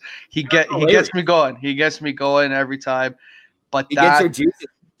hilarious. He gets me going. He gets me going every time. But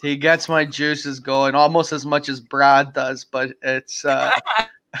he gets my juices going almost as much as Brad does. But it's.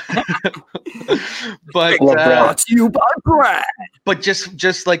 But brought to you by Brad. But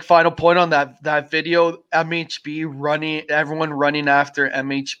just like final point on that video, MHB everyone running after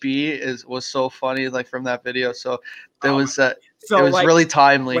MHB was so funny, like from that video. So there was it was like, really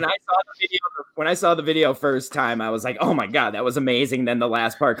timely. When I saw the video first time, I was like, oh my god, that was amazing. Then the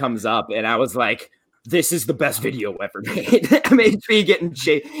last part comes up, and I was like, this is the best video ever made. MHB getting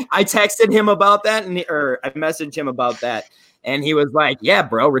chased. I texted him about that, or I messaged him about that. And he was like, yeah,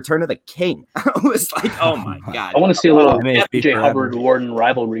 bro, Return of the King. I was like, oh, my God. I want to see a little FJ Hubbard Warden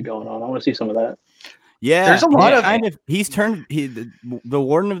rivalry going on. I want to see some of that. Yeah. There's a lot of he's turned the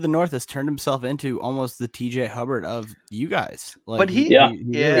Warden of the North has turned himself into almost the TJ Hubbard of you guys. Like, but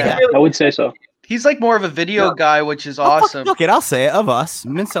I would say so. He's like more of a video guy, which is awesome. Look it, I'll say it, of us.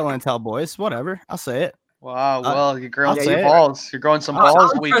 Mincel Intel boys, whatever. I'll say it. Wow. Well, you're growing some balls. You're growing some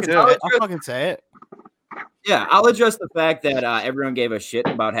balls week too. I'll fucking say it. Yeah, I'll address the fact that everyone gave a shit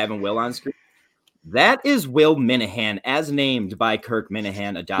about having Will on screen. That is Will Minahan, as named by Kirk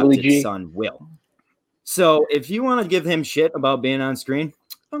Minahan, adopted son Will. So if you want to give him shit about being on screen,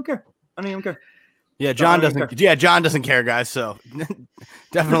 I don't care. I don't even care. Yeah, John doesn't. Yeah, John doesn't care, guys. So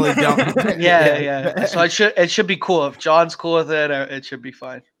definitely don't. Yeah. So it should be cool if John's cool with it. It should be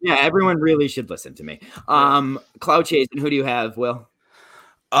fine. Yeah, everyone really should listen to me. Cloud chasing. Who do you have, Will?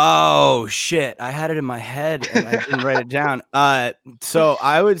 Oh shit! I had it in my head and I didn't write it down. So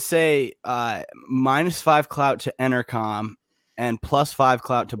I would say -5 clout to Entercom and +5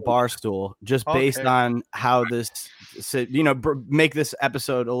 clout to Barstool, just based on how this, make this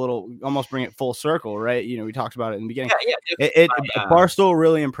episode a little, almost bring it full circle, right? We talked about it in the beginning. Yeah. Barstool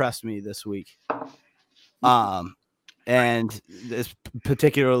really impressed me this week. And this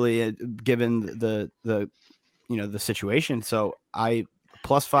particularly given the situation. So I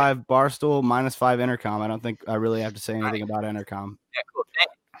 +5 Barstool, -5 Intercom. I don't think I really have to say anything about Intercom. Yeah,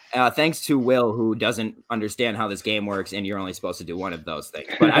 cool. Thanks to Will, who doesn't understand how this game works, and you're only supposed to do one of those things.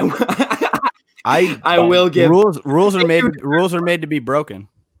 But I will give rules are made to be broken.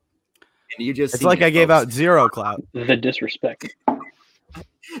 And you just it's like I gave out 0 clout. The disrespect.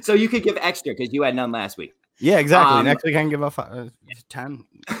 So you could give extra because you had none last week. Yeah, exactly. Next week I can give out 10.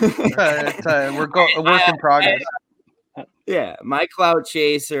 We're a work in progress. Yeah, my clout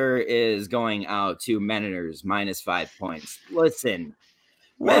chaser is going out to Menners, -5 points. Listen,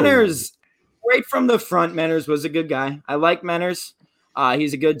 Menners, right from the front, Menners was a good guy. I like Menners.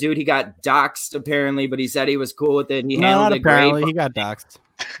 He's a good dude. He got doxxed apparently, but he said he was cool with it. He handled it apparently. great. He got doxxed.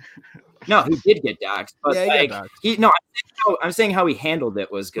 No, he did get doxxed, but I'm saying how he handled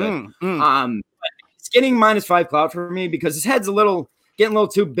it was good. It's getting -5 clout for me because his head's getting a little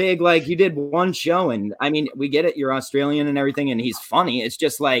too big. Like, you did one show, and I mean, we get it. You're Australian and everything, and he's funny. It's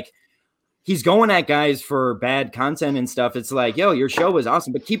just like he's going at guys for bad content and stuff. It's like, yo, your show was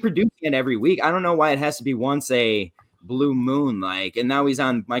awesome, but keep producing it every week. I don't know why it has to be once a blue moon, like, and now he's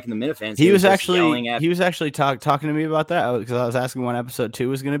on Mike and the Minifans. He was actually talking to me about that because I was asking when episode 2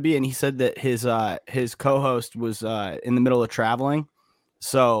 was going to be, and he said that his co-host was in the middle of traveling,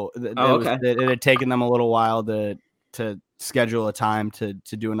 so it had taken them a little while to schedule a time to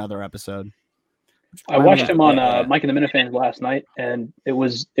do another episode. I watched him on Mike and the Minifans last night, and he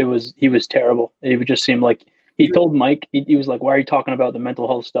was terrible. It would just seem like he told Mike, he was like, "Why are you talking about the mental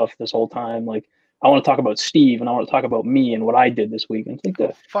health stuff this whole time? Like, I want to talk about Steve, and I want to talk about me and what I did this week." And I think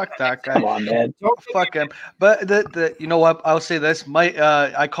fuck that guy. Come on, man. Don't fuck him. But the you know what? I'll say this.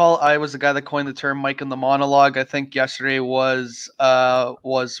 I was the guy that coined the term Mike in the monologue. I think yesterday was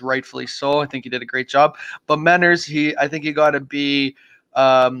rightfully so. I think he did a great job. But Menners, I think he got to be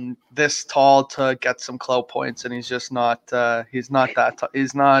this tall to get some clout points, and he's just not. He's not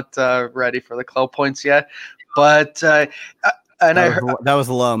ready for the clout points yet. But that was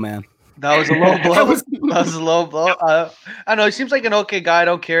low, man. That was a low blow. That was a low blow. I know he seems like an okay guy. I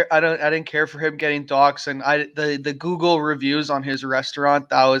don't care. I didn't care for him getting doxxed, and the Google reviews on his restaurant,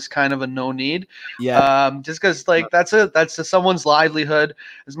 that was kind of a no need. Yeah. Just because that's someone's livelihood.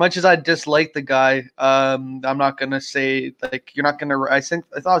 As much as I dislike the guy, I'm not gonna say like you're not gonna. I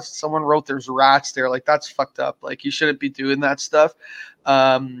thought someone wrote there's rats there. Like, that's fucked up. Like, you shouldn't be doing that stuff.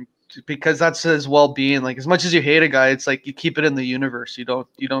 Because that's his well-being. Like, as much as you hate a guy, it's like you keep it in the universe. You don't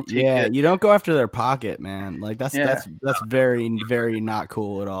take it. You don't go after their pocket, man. Like, that's very, very not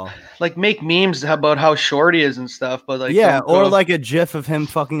cool at all. Like, make memes about how short he is and stuff, but like, or like a gif of him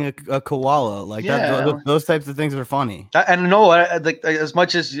fucking a koala. Like, those types of things are funny. And no, like, as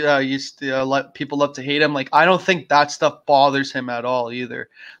much as let people love to hate him, like, I don't think that stuff bothers him at all either.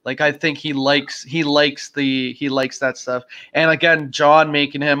 Like, I think he likes that stuff. And again, John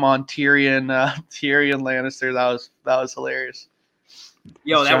making him on Tyrion Lannister, that was hilarious.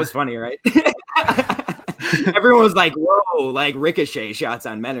 Yo, that was funny, right? Everyone was like, "Whoa!" Like ricochet shots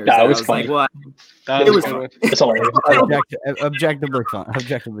on Menners. That was funny. Like, what? It was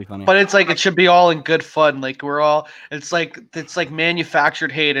objectively funny. But it's like, it should be all in good fun. Like, it's like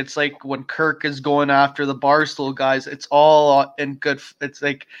manufactured hate. It's like when Kirk is going after the Barstool guys. It's all in good. It's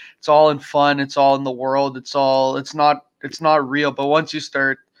like it's all in fun. It's all in the world. It's not real. But once you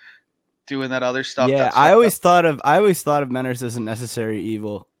start doing that other stuff, I always thought of Menners as a necessary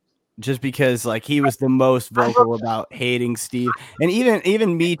evil, just because like he was the most vocal about hating Steve, and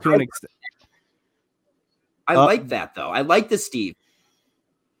even me to an extent. I like that though. I like the Steve.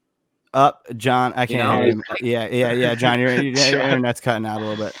 John, I can't hear him. Yeah, John, your internet's cutting out a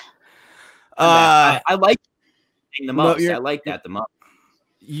little bit. I like the most. I like that the most.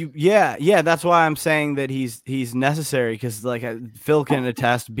 That's why I'm saying that he's necessary, because like Phil can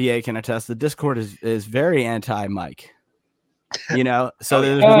attest, BA can attest, the Discord is very anti-Mike, so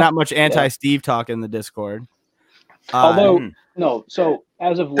there's not much anti-Steve talk in the Discord. Although so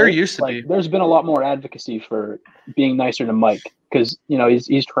as of late, there used to be, there's been a lot more advocacy for being nicer to Mike, because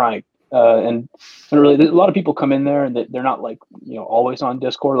he's trying, and really a lot of people come in there and they're not like always on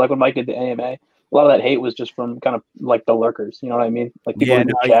Discord. Like when Mike did the AMA, a lot of that hate was just from kind of like the lurkers. You know what I mean? Like people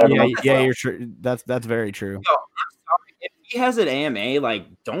you're true. That's very true. I'm sorry. If he has an AMA, like,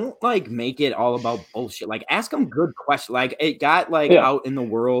 don't like make it all about bullshit. Like, ask him good questions. Like, it got out in the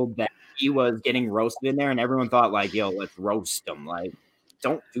world that he was getting roasted in there, and everyone thought like, "Yo, let's roast him." Like,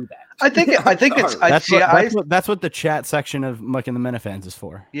 don't do that. I think that's what the chat section of Mike and the Minifans is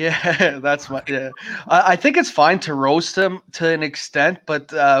for. Yeah, I think it's fine to roast him to an extent, but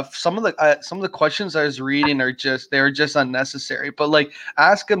some of the questions I was reading are just unnecessary. But like,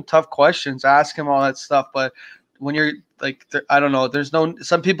 ask him tough questions, ask him all that stuff, but when you're like, I don't know,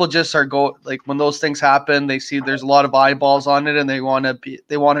 some people just are like when those things happen, they see there's a lot of eyeballs on it and they want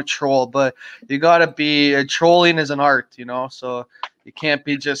to troll, but you gotta be, trolling is an art, so you can't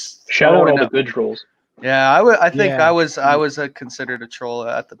be just shout out all the good trolls. Yeah, I think I was considered a troll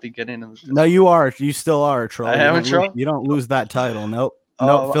at the beginning of No, you are. You still are a troll. I am a troll. You don't lose that title. Nope.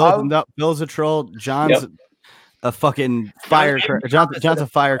 No, Phil's a troll. John's a fucking firecracker. John's a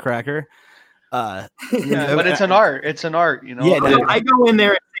firecracker. But it's an art. It's an art, Yeah, I go in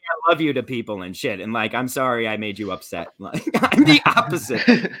there and say I love you to people and shit, and like I'm sorry I made you upset. Like I'm the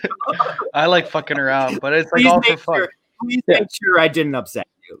opposite. I like fucking around, but it's like all for fun. Please make sure I didn't upset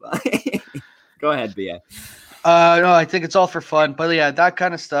you. Go ahead, BA. No, I think it's all for fun, but yeah, that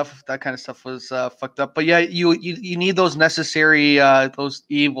kind of stuff was fucked up. But yeah, you need those necessary those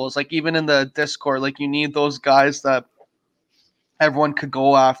evils, like even in the Discord, like you need those guys that everyone could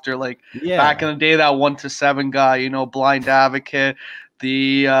go after. Like back in the day, that 1 to 7 guy, Blind Advocate.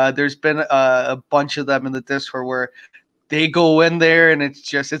 There's been a bunch of them in the Discord where they go in there and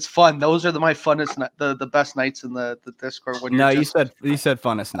it's fun. Those are my funnest, the best nights in the Discord. When you said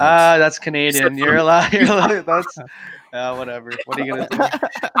funnest nights. That's Canadian. You're allowed. That's whatever. What are you gonna do?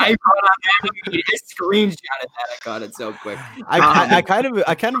 I screenshotted that. I got it so quick. I kind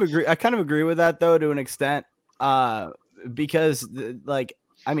of agree with that though to an extent. Because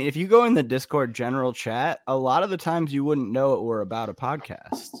if you go in the Discord general chat, a lot of the times you wouldn't know it were about a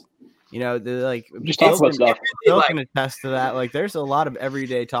podcast. They're like just talk about stuff. Phil can attest to that. Like, there's a lot of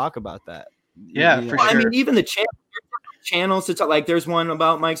everyday talk about that. Yeah, for sure. I mean, even the channels to talk. Like, there's one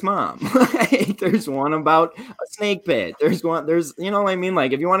about Mike's mom. There's one about a snake pit. There's what I mean.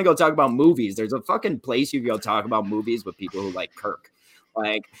 Like, if you want to go talk about movies, there's a fucking place you can go talk about movies with people who like Kirk.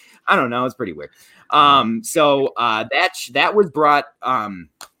 Like, I don't know. It's pretty weird. So that was brought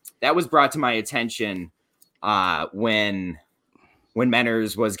to my attention when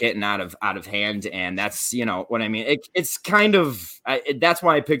Menners was getting out of hand, and that's what I mean. It's kind of that's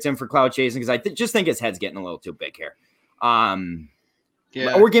why I picked him for cloud chasing, because I just think his head's getting a little too big here. Or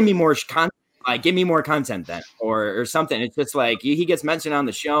give me more content. Give me more content then, or something. It's just like he gets mentioned on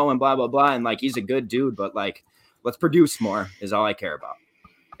the show and blah blah blah, and like he's a good dude, but like let's produce more is all I care about.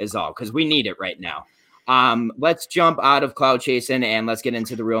 Is all, because we need it right now. Let's jump out of cloud chasing and let's get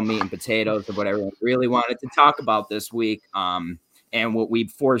into the real meat and potatoes of what everyone really wanted to talk about this week. And what we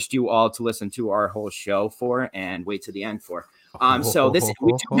forced you all to listen to our whole show for and wait to the end for. So we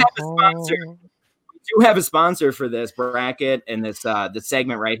do have a sponsor. We do have a sponsor for this bracket and this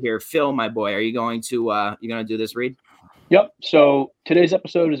segment right here. Phil, my boy, are you going to do this read? Yep. So today's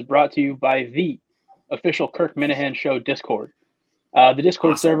episode is brought to you by the official Kirk Minahan Show Discord. The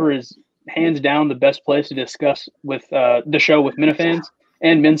Discord server is hands down the best place to discuss with the show with Minifans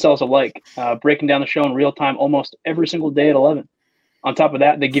and Mincels alike, breaking down the show in real time almost every single day at 11. On top of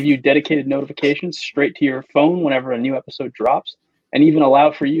that, they give you dedicated notifications straight to your phone whenever a new episode drops, and even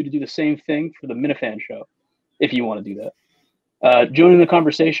allow for you to do the same thing for the Minifan show, if you want to do that. Join in the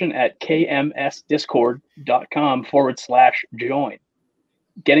conversation at kmsdiscord.com/join.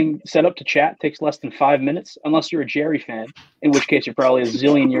 Getting set up to chat takes less than 5 minutes, unless you're a Jerry fan, in which case you're probably a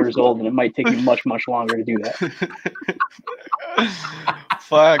zillion years old, and it might take you much, much longer to do that.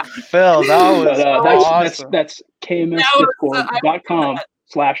 Fuck, Phil, that was awesome. That's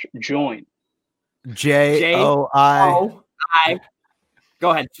kmsdiscord.com/join. JOI. Go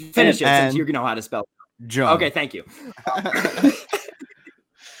ahead, finish it since you know how to spell. Join. Okay, thank you.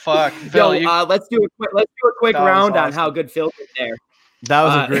 Fuck, Phil. Let's do a quick round on how good Phil did there. That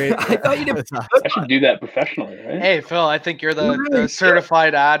was a great. I thought you did. I should do that professionally, right? Hey, Phil, I think you're the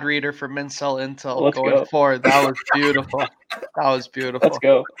certified ad reader for Mincel Intel going forward. That was beautiful. Let's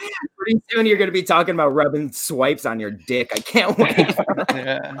go. Pretty soon you're going to be talking about rubbing swipes on your dick. I can't wait.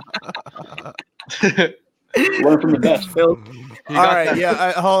 Yeah. Learn from the best, Phil. All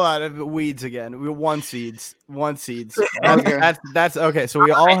right, hold on. Weeds again. We one seeds. That's okay. So we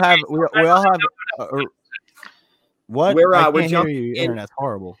all have. What? We're jumping. You. Internet's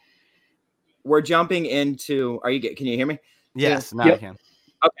horrible. We're jumping into. Can you hear me? Yes, now I can.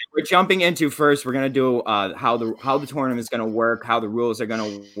 Okay, we're jumping into first. We're gonna do how the tournament is gonna work, how the rules are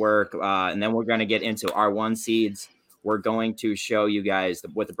gonna work, and then we're gonna get into our 1 seeds. We're going to show you guys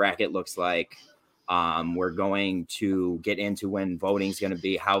what the bracket looks like. We're going to get into when voting is going to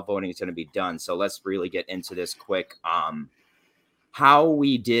be, how voting is going to be done. So let's really get into this quick. How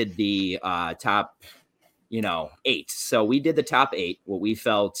we did the top, 8. So we did the top 8, what we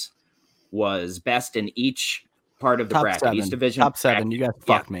felt was best in each part of the bracket. 7. Each division. Top 7. You guys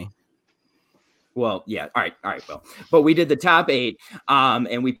fucked me. Well, yeah. All right. Well, but we did the top 8,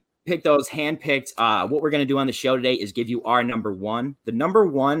 and we pick those handpicked. What we're going to do on the show today is give you our number one. The number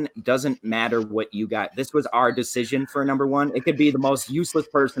one doesn't matter what you got. This was our decision for number one. It could be the most useless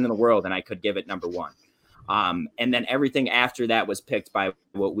person in the world, and I could give it number one. And then everything after that was picked by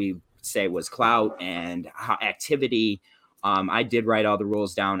what we say was clout and activity. I did write all the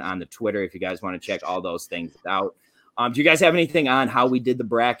rules down on the Twitter if you guys want to check all those things out. Do you guys have anything on how we did the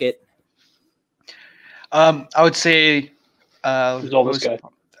bracket? I would say I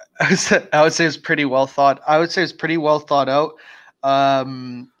would say it's pretty well thought. I would say it's pretty well thought out.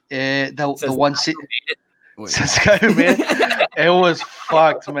 The one seat. It was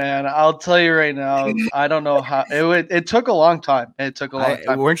fucked, man. I'll tell you right now. I don't know how it took a long time. It took a long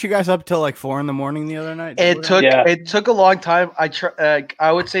time. Weren't you guys up till like 4 a.m. the other night? It took a long time.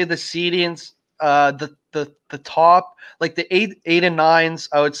 I would say the seedings, the top, like the 8 and 9s,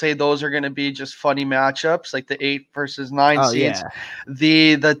 I would say those are going to be just funny matchups, like the 8 versus 9 seeds.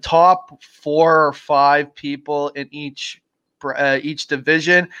 Yeah. The top 4 or 5 people in each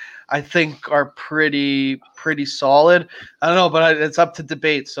division, I think are pretty solid. I don't know, but it's up to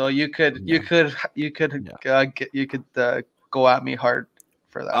debate. So you could go at me hard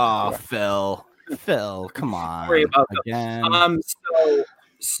for that. Oh, Phil, come on. Sorry about again.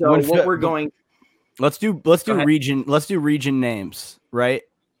 So what we're going. Let's do region names, right?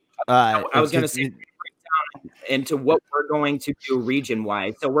 I was going to say into what we're going to do region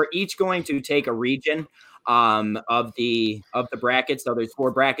wise. So we're each going to take a region of the brackets. So there's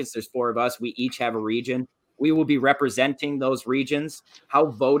 4 brackets. There's 4 of us. We each have a region. We will be representing those regions. How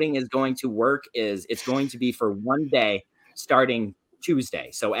voting is going to work is it's going to be for one day starting Tuesday.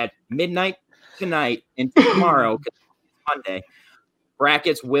 So at midnight tonight and tomorrow, Monday,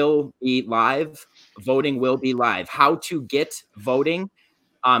 brackets will be live. Voting will be live. How to get voting?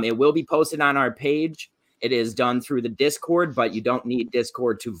 It will be posted on our page. It is done through the Discord, but you don't need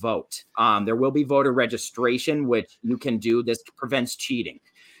Discord to vote. There will be voter registration, which you can do. This prevents cheating.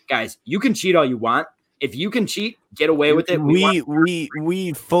 Guys, you can cheat all you want. If you can cheat, get away with it.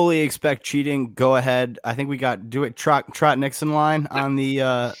 We fully expect cheating. Go ahead. I think we got do it. Trot Nixon line on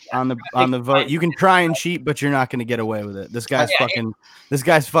the vote. You can try and cheat, but you're not going to get away with it. This guy's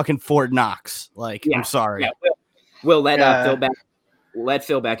fucking Fort Knox. Like, I'm sorry. Yeah, we'll let Phil back. Let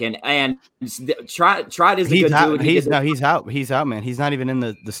Phil back in, and Trot is a good dude. He's out, man. He's not even in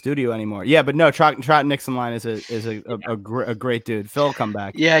the studio anymore. Yeah, but no, Trot Nixon line is a great dude. Phil, come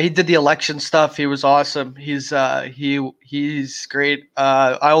back. Yeah, he did the election stuff. He was awesome. He's great.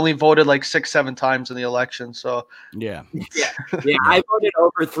 I only voted like 6-7 times in the election, so yeah. I voted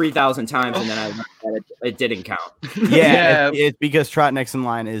over 3,000 times, and then I learned that it didn't count. Yeah, it's because Trot Nixon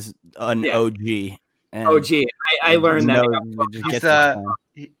line is an OG. I learned that.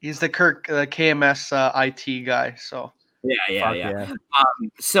 He's the Kirk KMS IT guy. So yeah.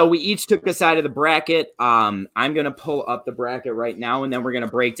 So we each took a side of the bracket. I'm gonna pull up the bracket right now, and then we're gonna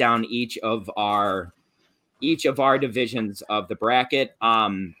break down each of our divisions of the bracket.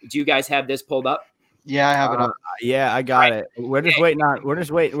 Do you guys have this pulled up? Yeah, I have it up. Yeah, I got it. We're just waiting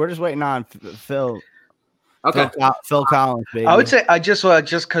on Phil. Okay, Phil Collins, baby. I would say just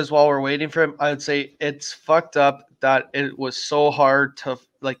because while we're waiting for him, I would say it's fucked up that it was so hard to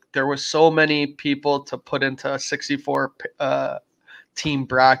there was so many people to put into a 64 team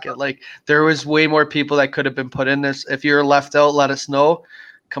bracket. Like there was way more people that could have been put in this. If you're left out, let us know.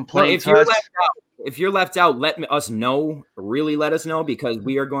 If you're left out, let us know. Really, let us know because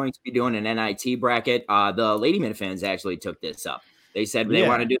we are going to be doing an NIT bracket. The Lady Minifans actually took this up. They said they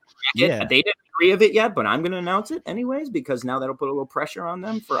want to do the bracket. They didn't agree of it yet, but I'm going to announce it anyways because now that'll put a little pressure on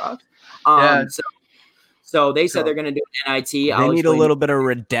them for us. So they said they're going to do an NIT. They need a little bit of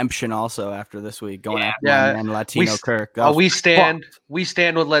redemption also after this week going after and Latino Kirk. We stand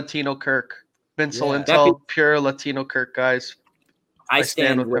with Latino Kirk. Vincel Intel, pure Latino Kirk guys. I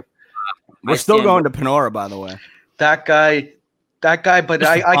stand with. We're still going to Panora, by the way. That guy. But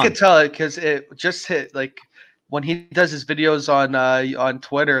I could tell it because it just hit like. When he does his videos on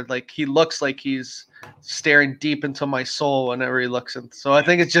Twitter, like he looks like he's staring deep into my soul whenever he looks in. So I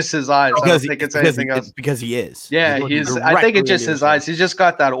think it's just his eyes. I don't think it's anything else. Because he is. Yeah, I think it's just his eyes. He's just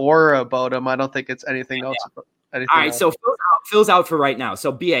got that aura about him. I don't think it's anything else. All right, so Phil's out for right now.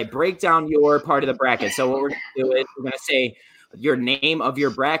 So BA, break down your part of the bracket. So what we're going to do is we're going to say your name of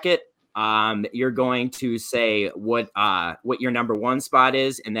your bracket. You're going to say what your number one spot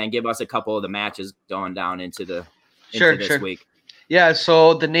is, and then give us a couple of the matches going down into this week. Yeah.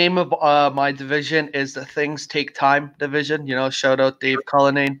 So the name of my division is the Things Take Time division. Shout out Dave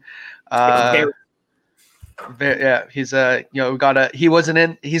Cullinane. Yeah, he's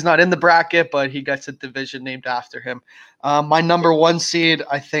he's not in the bracket, but he gets a division named after him. My number 1 seed,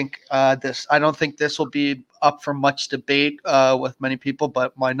 I don't think this will be up for much debate with many people,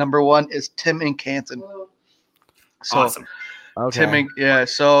 but my number 1 is Tim in Canton. So, awesome. Okay.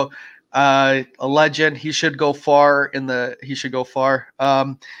 So a legend. He should go far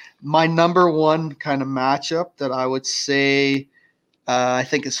my number 1 kind of matchup that I would say I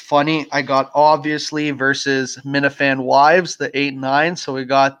think is funny. I got obviously versus Minifan Wives, the 8-9. So we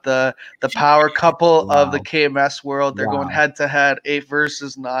got the power couple of the KMS world. They're going head to head, 8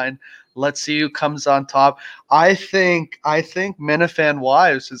 versus 9. Let's see who comes on top. I think Minifan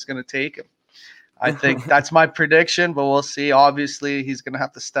Wives is going to take him. I think that's my prediction, but we'll see. Obviously, he's going to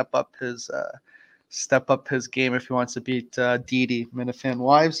have to step up his game if he wants to beat Didi Minifan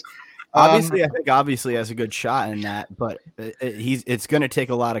Wives. Obviously, I think has a good shot in that, but it's going to take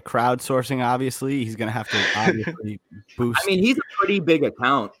a lot of crowdsourcing. Obviously, he's going to have to obviously boost. I mean, he's a pretty big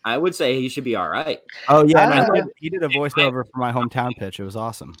account. I would say he should be all right. Oh yeah, he did a voiceover for my hometown pitch. It was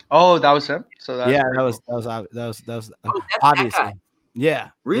awesome. Oh, that was him. So that was obviously. Yeah.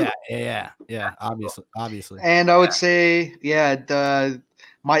 Really? Yeah. Obviously. And I would say, are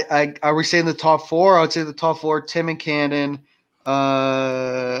we saying the top 4? I would say the top 4: Tim and Cannon,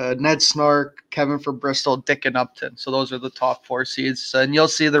 Ned Snark, Kevin from Bristol, Dick and Upton. So those are the top 4 seeds, and you'll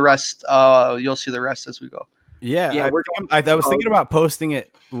see the rest. As we go. Yeah. I was thinking about posting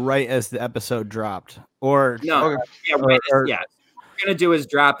it right as the episode dropped, or no. What we're gonna do is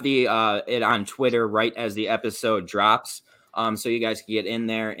drop it on Twitter right as the episode drops. So you guys can get in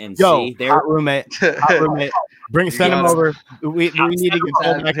there and see their hot roommate. Send him over. We need to get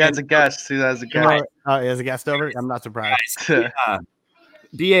Phil back. He has a guest. He has a guest over. I'm not surprised.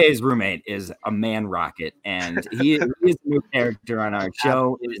 BA's roommate is a man rocket, and he is a new character on our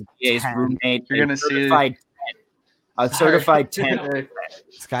show. It is BA's roommate. You're gonna see a certified 10.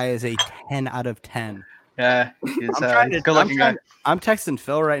 This guy is a 10 out of 10. Yeah, he's a good-looking guy. I'm texting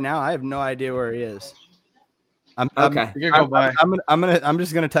Phil right now. I have no idea where he is. I'm just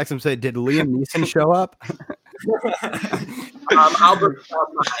gonna text him and say, did Liam Neeson show up? I'll bring up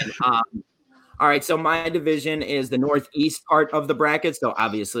mine. All right, so my division is the northeast part of the bracket. So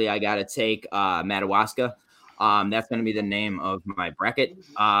obviously I got to take Madawaska. That's going to be the name of my bracket.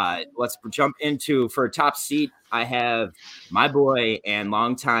 Let's jump into, for top seat, I have my boy and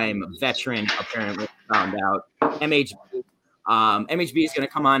longtime veteran, apparently found out, MHB. MHB is going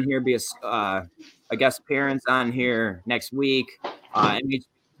to come on here, be a guest appearance on here next week. MHB is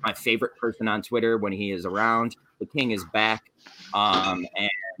my favorite person on Twitter when he is around. The king is back. And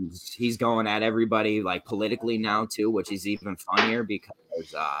he's going at everybody like politically now too, which is even funnier because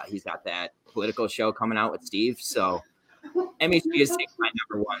he's got that political show coming out with Steve. So MHB is taking my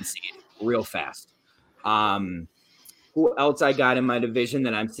number 1 seed real fast. Who else I got in my division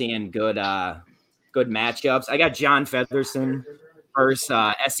that I'm seeing good matchups? I got John Featherson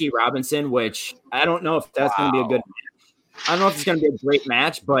versus SC Robinson, which I don't know if that's going to be a good match. I don't know if it's going to be a great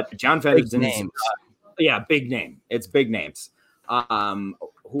match, but John Featherson is big name. It's big names.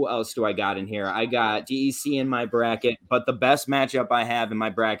 Who else do I got in here? I got DEC in my bracket, but the best matchup I have in my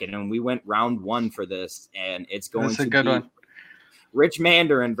bracket, and we went round 1 for this, and it's going to be one. Rich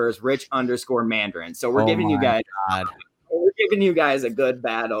Mandarin versus Rich _Mandarin. So we're giving you guys a good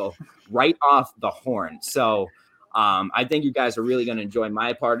battle right off the horn. So I think you guys are really going to enjoy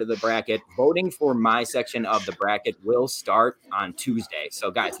my part of the bracket. Voting for my section of the bracket will start on Tuesday.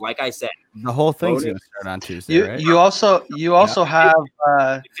 So guys, like I said, the whole thing's going to start on Tuesday, right? You also have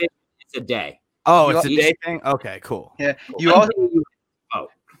it's a day. Oh, it's a day thing? Okay, cool. Yeah. Cool.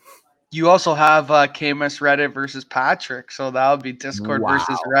 You also have KMS Reddit versus Patrick. So that would be Discord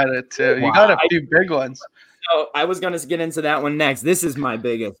versus Reddit too. You got a few big ones. So I was going to get into that one next. This is my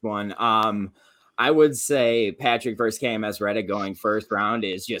biggest one. I would say Patrick versus KMS Reddit going first round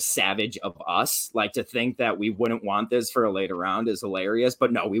is just savage of us. Like, to think that we wouldn't want this for a later round is hilarious.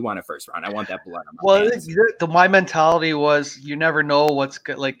 But no, we want a first round. I want that blood on my hands. My mentality was you never know what's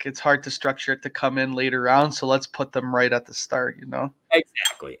good. Like, it's hard to structure it to come in later rounds. So let's put them right at the start, you know?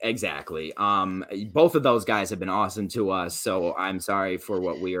 Exactly. Both of those guys have been awesome to us. So I'm sorry for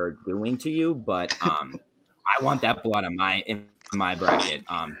what we are doing to you. But I want that blood in my bracket.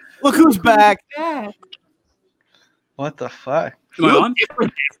 Look who's back. What the fuck? Am I on?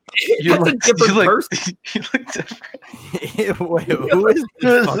 You look different. You look different. Wait, who is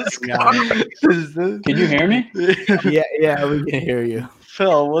this guy? Can you hear me? Yeah, we can hear you.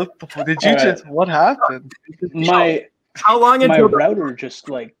 Phil, what happened? How long my router just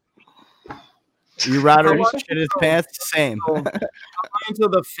like you router shit his pants? Same. How long until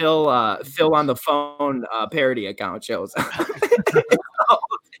the Phil on the phone parody account shows.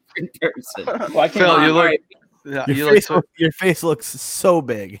 Well, Phil, you look. Right. Yeah, your face looks so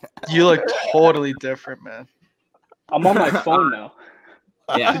big. You look totally different, man. I'm on my phone now.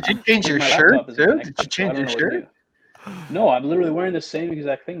 Yeah. Did you change your shirt, dude? Did you change your shirt? No, I'm literally wearing the same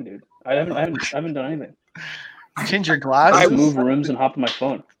exact thing, dude. I haven't done anything. Change your I glasses. just move rooms and hop on my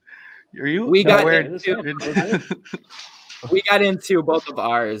phone. Are you? We got wearing? We got into both of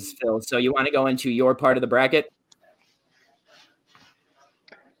ours, Phil. So you want to go into your part of the bracket?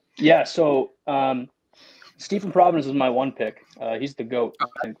 Yeah. So Steve from Providence is my one pick. He's the GOAT. I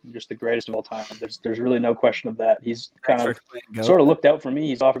think just the greatest of all time. There's really no question of that. He's kind of sort of looked out for me.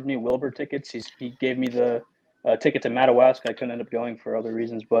 He's offered me Wilbur tickets. He gave me the ticket to Madawaska. I couldn't end up going for other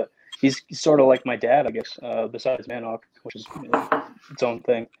reasons, but he's sort of like my dad, I guess, besides Manhawk, which is its own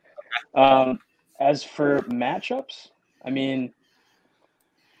thing. As for matchups, I mean,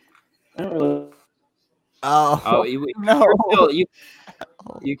 I don't really. No, Phil,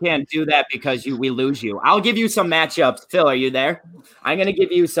 you can't do that because we lose you. I'll give you some matchups. Phil, are you there? I'm going to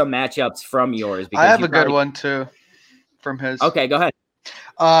give you some matchups from yours. I have a good one too, from his. Okay, go ahead.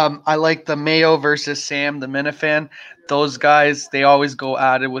 I like the Mayo versus Sam, the Minifan. Those guys, they always go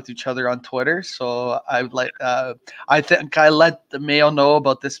at it with each other on Twitter. So I would like. I think I let the Mayo know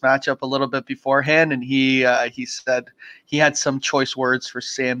about this matchup a little bit beforehand, and he said he had some choice words for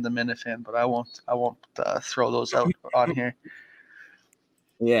Sam, the Minifan, but I won't throw those out on here.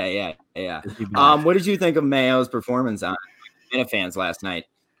 Yeah. What did you think of Mayo's performance on Minifans last night?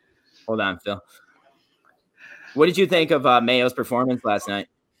 Hold on, Phil. What did you think of Mayo's performance last night?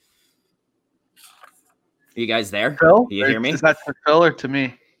 Are you guys there? Phil? Do you hear me? Is that for Phil or to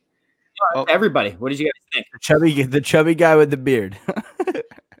me? Oh. Everybody, what did you guys think? The chubby guy with the beard.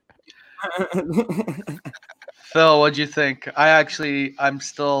 Phil, what'd you think? I'm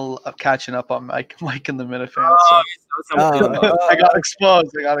still catching up on Mike and the Minifans. I got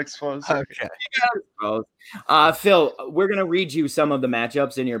exposed. Okay. Phil, we're gonna read you some of the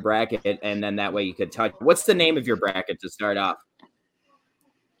matchups in your bracket, and then that way you could touch. What's the name of your bracket to start off?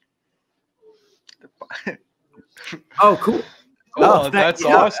 Oh, cool. Oh, that's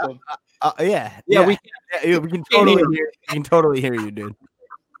awesome. Yeah. We can totally hear you, dude.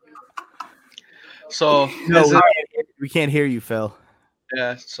 So we can't hear you, Phil.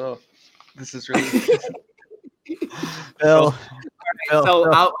 Yeah, so this is really Phil.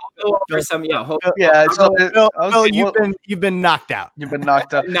 So I'll go over some. Phil, you've been knocked out. You've been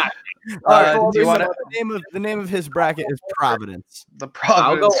knocked out. Do you want the name of his bracket is Providence. The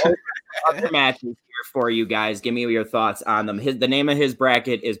Providence. I'll go over other matches here for you guys. Give me your thoughts on them. The name of his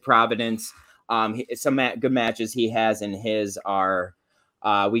bracket is Providence. Some good matches he has in his are.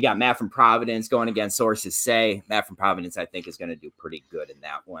 We got Matt from Providence going against Sources Say. Matt from Providence, I think, is going to do pretty good in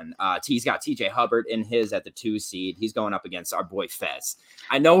that one. He's got TJ Hubbard in his at the 2 seed. He's going up against our boy Fez.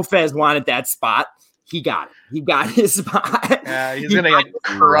 I know Fez wanted that spot. He got it. He got his spot. Yeah, he's going to get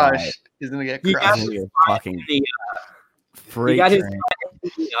crushed. He's going to get crushed. He got his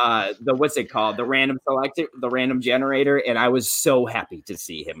what's it called? The random selector, the random generator. And I was so happy to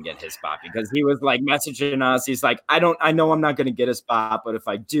see him get his spot because he was like messaging us. He's like, I know I'm not going to get a spot, but if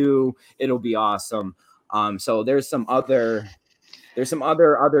I do, it'll be awesome. So there's some other.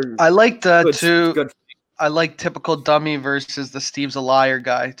 I like good. I like Typical Dummy versus the Steve's a Liar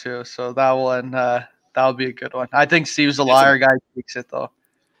guy too. So that one, that'll be a good one. I think Steve's a Liar guy takes it though.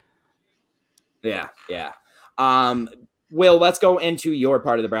 Yeah. Will, let's go into your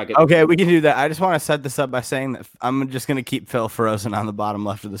part of the bracket. Okay, we can do that. I just want to set this up by saying that I'm just going to keep Phil frozen on the bottom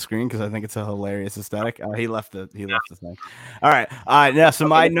left of the screen because I think it's a hilarious aesthetic. He left the thing. All right. So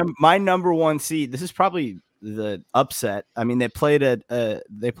my number one seed. This is probably the upset. I mean, they played in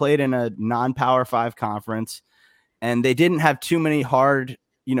a non-Power 5 conference, and they didn't have too many hard,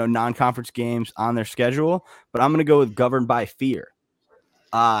 non-conference games on their schedule. But I'm going to go with Governed by Fear.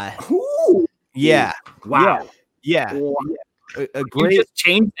 Yeah. Wow. Yeah. A great. You just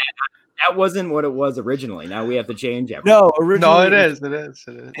changed that. That wasn't what it was originally. Now we have to change everything. No, originally. No, it is.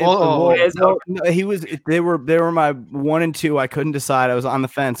 They were my 1 and 2. I couldn't decide. I was on the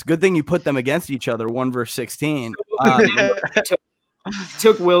fence. Good thing you put them against each other, 1 versus 16.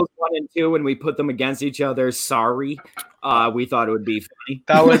 Took Will's 1 and 2 and we put them against each other. Sorry. We thought it would be funny.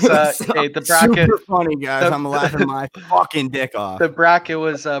 That was the bracket. Super funny, guys. I'm laughing my fucking dick off. The bracket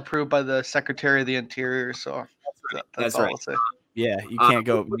was approved by the Secretary of the Interior, so that's all right. I'll say. Yeah, you can't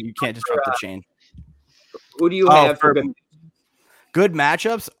go. You can't disrupt the chain. Who do you have for good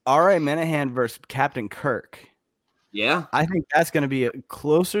matchups? R.A. Minahan versus Captain Kirk. Yeah, I think that's going to be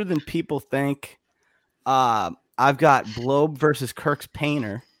closer than people think. I I've got Blobe versus Kirk's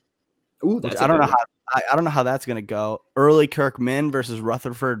Painter. Ooh, I don't know how that's gonna go. Early Kirk Min versus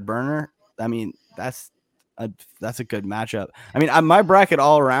Rutherford Burner. I mean, that's a good matchup. I mean, my bracket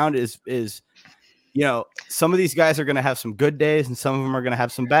all around is some of these guys are gonna have some good days and some of them are gonna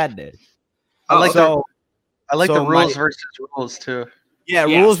have some bad days. I like the rules versus rules too. Yeah,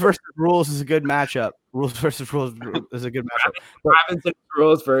 rules versus rules is a good matchup. Rules versus rules is a good matchup. Robinson's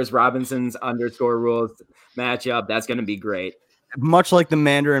rules versus Robinson's _rules matchup. That's going to be great. Much like the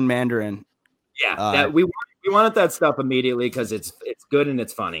Mandarin. Yeah, we wanted that stuff immediately because it's good and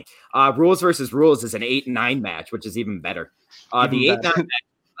it's funny. Rules versus rules is an 8-9 match, which is even better. The 8-9 match.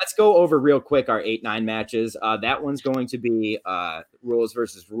 Let's go over real quick our 8-9 matches. That one's going to be rules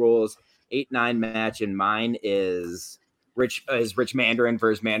versus rules 8-9 match, and mine is Rich Mandarin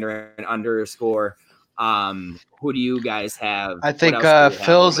versus Mandarin _. Who do you guys have? I think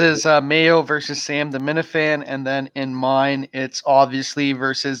Phil's is Mayo versus Sam the Minifan, and then in mine it's obviously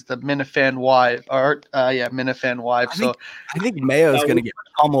versus the Minifan wife. Minifan wife. I think Mayo's going to get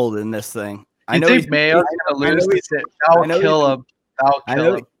pummeled in this thing. I know he's Mayo's going to lose. That'll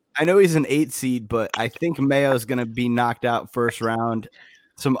kill him. I know he's an 8 seed, but I think Mayo's going to be knocked out first round.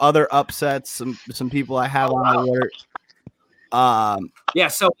 Some other upsets, some people I have on alert.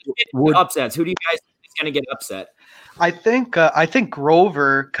 So upsets. Who do you guys think is going to get upset? I think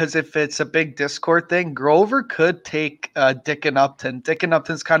Grover, because if it's a big Discord thing, Grover could take Dickon Upton. Dickon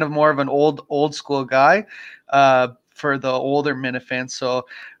Upton's kind of more of an old school guy for the older Minifans. So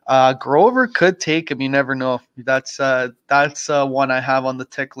Grover could take him. You never know. That's one I have on the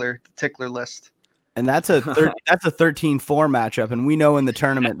tickler list. And that's a 13-4 matchup, and we know in the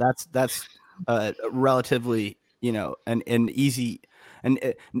tournament that's relatively an easy, and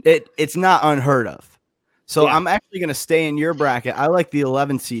it's not unheard of. So I'm actually going to stay in your bracket. I like the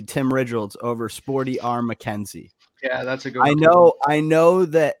 11 seed Tim Ridgolds over Sporty R. McKenzie. Yeah, that's a good. I know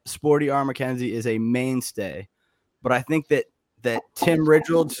that Sporty R. McKenzie is a mainstay, but I think that Tim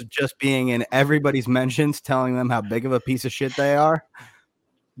Ridgolds just being in everybody's mentions, telling them how big of a piece of shit they are.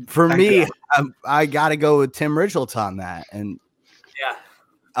 For me, I got to go with Tim Ridgolds on that, and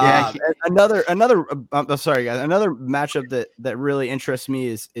another sorry guys, another matchup that really interests me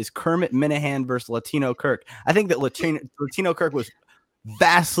is Kermit Minahan versus Latino Kirk. I think that Latino Kirk was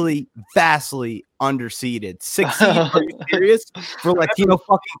vastly underseeded. 6 seed? Are you serious? For Latino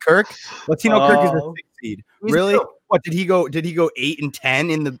fucking Kirk? Latino Kirk is a 6 seed. Really? What did he go? Did he go 8 and 10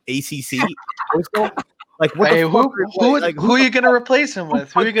 in the ACC? Like, what hey, who are you going to replace him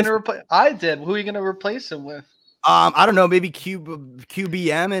with? Who are you going to replace? I did. Who are you going to replace him with? I don't know. Maybe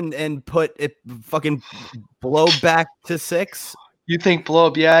QBM and put it fucking Blow back to 6. You think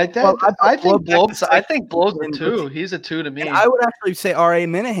Blow? Yeah, I think Blow's. I think Blow's a 2. He's a 2 to me. And I would actually say R.A.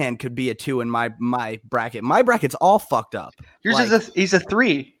 Minahan could be a 2 in my bracket. My bracket's all fucked up. Yours is he's a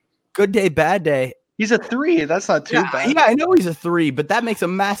 3. Good day, bad day. He's a 3. That's not too bad. Yeah, I know he's a 3, but that makes a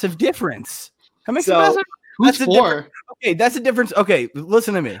massive difference. That makes a massive. Who's 4? Okay, that's a difference. Okay,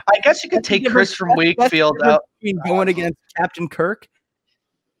 listen to me. I guess you could take Chris from Wakefield out. Going against Captain Kirk.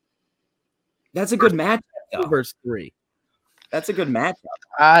 That's a good matchup. Versus 3. That's a good matchup.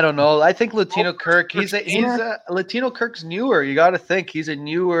 I don't know. I think Latino Kirk. He's Latino Kirk's newer. You got to think he's a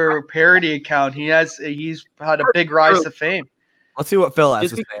newer parody account. He's had a big rise to fame. Let's see what Phil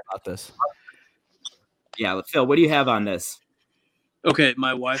has to say about this. Yeah, Phil, what do you have on this? Okay, my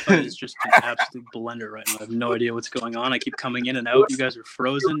Wi-Fi is just an absolute blender right now. I have no idea what's going on. I keep coming in and out. You guys are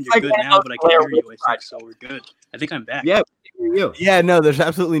frozen. You're good now, but I can't hear you. I think so. We're good. I think I'm back. Yeah, we hear you. Yeah, no, there's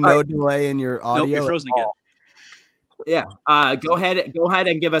absolutely no delay in your audio. Nope, you're frozen again. Yeah. Go ahead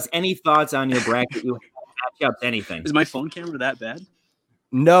and give us any thoughts on your bracket. You match up anything. Is my phone camera that bad?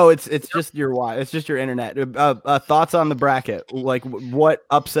 No, it's just your It's just your internet. Thoughts on the bracket? Like, what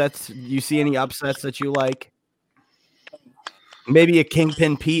upsets? You see any upsets that you like? Maybe a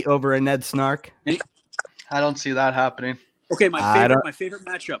Kingpin Pete over a Ned Snark. I don't see that happening. Okay, my favorite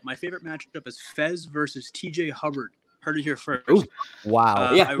matchup. My favorite matchup is Fez versus TJ Hubbard. Heard it here first. Ooh, wow.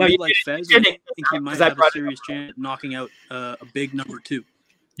 I really like Fez. I think he might have a serious chance of knocking out a big number 2.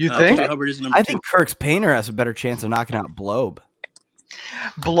 You think? Hubbard is number 2. I think Kirk's Painter has a better chance of knocking out Blobe.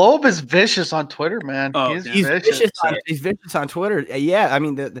 Blobe is vicious on Twitter, man. Oh, he's vicious. He's vicious on Twitter. Yeah, I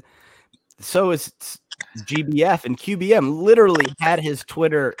mean, so is GBF, and QBM literally had his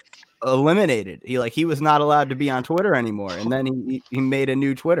Twitter eliminated. He was not allowed to be on Twitter anymore, and then he made a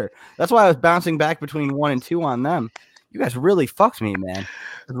new Twitter. That's why I was bouncing back between 1 and 2 on them. You guys really fucked me, man.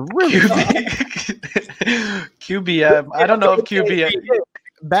 Really QBM. I don't know if QBM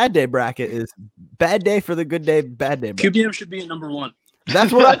bad day bracket is bad day for the good day, bad day bracket. QBM should be at number 1.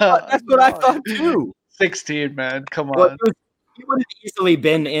 That's what I thought. That's what I thought too. 16, man. Come on. Well, he would have easily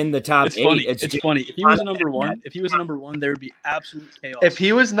been in the top 8. It's funny. If he was number one, there would be absolute chaos. If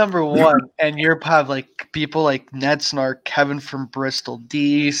he was number 1, and you have like people like Ned Snark, Kevin from Bristol,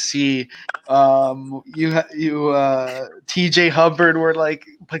 DC, TJ Hubbard were like,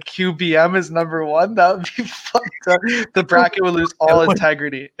 but QBM is number 1, that would be fucked up. The bracket would lose all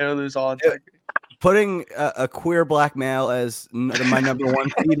integrity. It would lose all integrity. Putting a queer black male as my number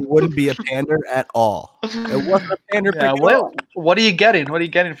 1 seed wouldn't be a pander at all. It wasn't a pander. Yeah, what are you getting? What are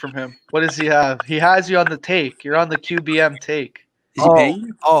you getting from him? What does he have? He has you on the take. You're on the QBM take. Is he paying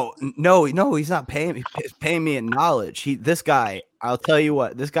you? Oh no, he's not paying me. He's paying me in knowledge. This guy, I'll tell you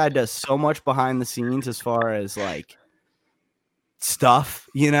what, this guy does so much behind the scenes as far as like stuff,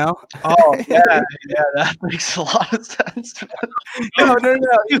 you know. Oh yeah, that makes a lot of sense. No.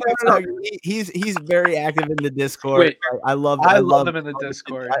 He's very active in the Discord. Wait, I love him in the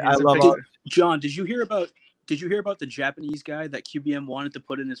Discord. I love him. John, did you hear about the Japanese guy that QBM wanted to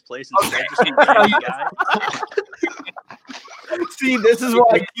put in his place instead? Just some random guy. See, this is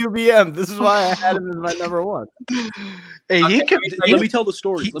why QBM. This is why I had him as my number 1. Hey, let me tell the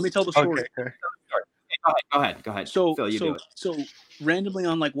story. Okay. Go ahead. So Phil, so randomly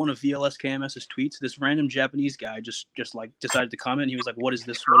on like one of VLS KMS's tweets, this random Japanese guy just like decided to comment. He was like, "What is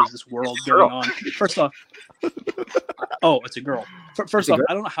this? What is this world going on?" First off, it's a girl. First off,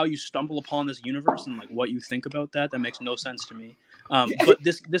 I don't know how you stumble upon this universe and like what you think about that. That makes no sense to me. But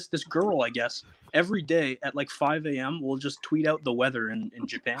this girl, I guess, every day at like 5 a.m. will just tweet out the weather in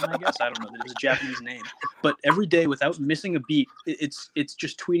Japan. I guess I don't know. It was a Japanese name, but every day without missing a beat, it's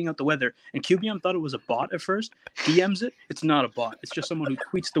just tweeting out the weather. And QBM thought it was a bot at first. DMs it. It's not a bot. It's just someone who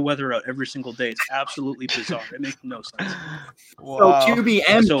tweets the weather out every single day. It's absolutely bizarre. It makes no sense. Wow. So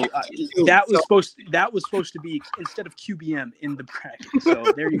QBM. So that was supposed to be instead of QBM in the bracket. So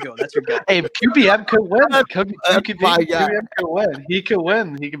there you go. That's your guy. Hey, QBM could win. QBM could win. He could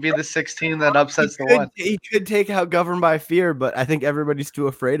win. He could be the 16 that upsets the 1. He could take out Governed by Fear, but I think everybody's too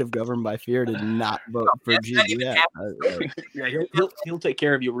afraid of Governed by Fear to not vote for GBM. Yeah, he'll take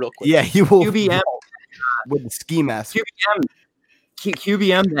care of you real quick. Yeah, he will. QBM with the ski mask.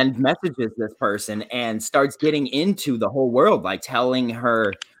 QBM then messages this person and starts getting into the whole world, like telling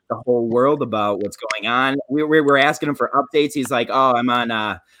her the whole world about what's going on. We're asking him for updates. He's like, "Oh, I'm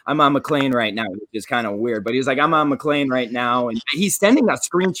on McLean right now," which is kind of weird. But he's like, "I'm on McLean right now," and he's sending a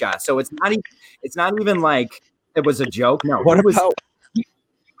screenshot. So it's not even like it was a joke. No, he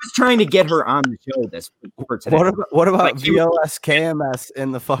was trying to get her on the show this for today. What about like, VLS KMS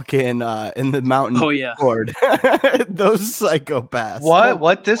in the fucking in the mountain Discord? Those psychopaths.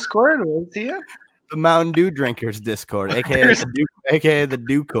 What Discord was he in? The Mountain Dew drinkers Discord, aka the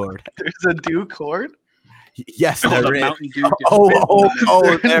Dew Cord. There's a Dew Cord. Yes, there is.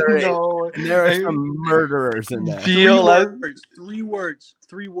 There is. And there are some murderers in there. Three words.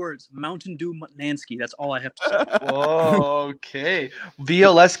 Mountain Dew Mutnansky. That's all I have to say. Okay.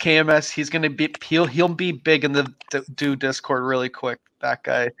 VLS KMS. He's gonna be. He'll be big in the Dew Discord really quick. That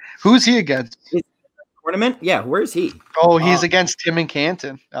guy. Who's he against? Tournament? Yeah, where is he? Oh, he's against Tim and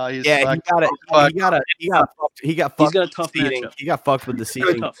Canton. He got a tough matchup. He got fucked with the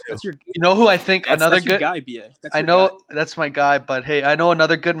seating. You know who I think another good guy, BA. That's my guy, but hey, I know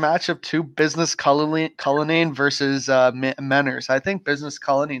another good matchup too. Business Cullinane versus Menners. I think Business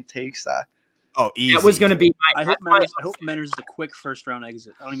Cullinane takes that. Oh, easy. That was going to be. I hope Menners is a quick first round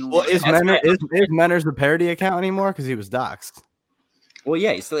exit. I don't even. Well, is Menners the parody account anymore because he was doxxed? Well,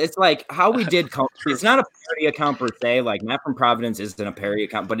 yeah, so it's like how we did. It's not a parody account per se. Like Matt from Providence isn't a parody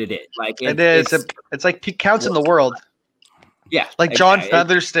account, but it is. Like it's like he counts in the world. Yeah, like John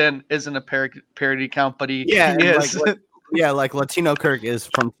Featherston isn't a parody account, but he is. Like Latino Kirk is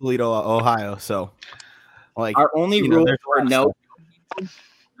from Toledo, Ohio. So, like our only rule for no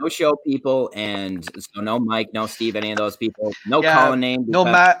show people, and so no Mike, no Steve, any of those people, no calling name, no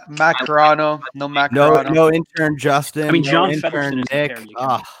Matt Carano, no intern Justin. I mean, John intern Nick.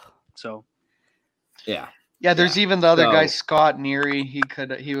 So yeah. There's even the other guy, Scott Neary.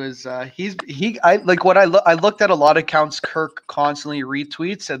 I looked at a lot of accounts Kirk constantly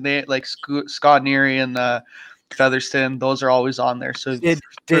retweets, and they like Scott Neary and Featherston. Those are always on there. So did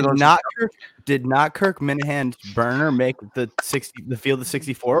not Kirk Minahan's burner make the field of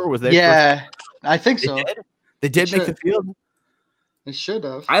 64? Or was they? Yeah, I think so. They did make the field. They should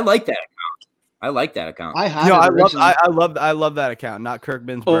have. I like that account. I love that account. Not Kirk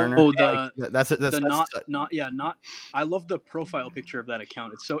Min's burner. I love the profile picture of that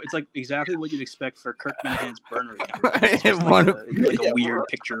account. It's like exactly what you'd expect for Kirk Minahan's burner account. It's a weird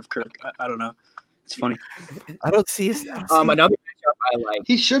picture of Kirk. I don't know. It's funny. I don't see his. Another matchup I like.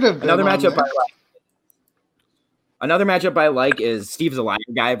 He should have. Another matchup I like. Another matchup I like is Steve's a Liar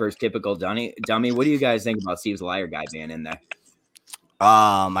Guy versus Typical Dummy. What do you guys think about Steve's a Liar Guy being in there?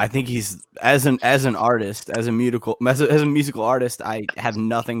 I think he's as an artist, as a musical artist, I have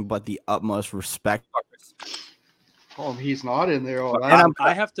nothing but the utmost respect. Oh, he's not in there. Oh,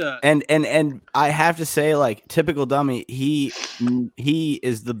 I have to and I have to say, like, Typical Dummy, he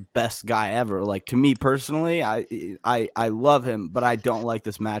is the best guy ever. Like, to me personally, I love him, but I don't like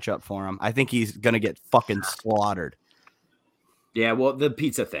this matchup for him. I think he's gonna get fucking slaughtered. Yeah, well, the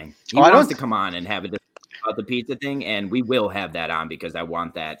pizza thing. He wants to come on and have a discussion about the pizza thing, and we will have that on because I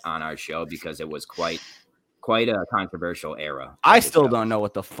want that on our show because it was quite a controversial era. I still don't know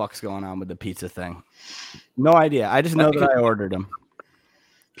what the fuck's going on with the pizza thing. No idea. I just know that I ordered them.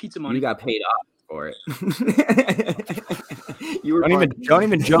 Pizza money. You got paid off for it. Don't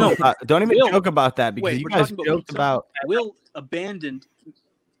even joke about that because you guys joked about Will abandoned.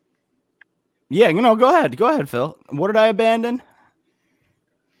 Yeah, go ahead, Phil. What did I abandon?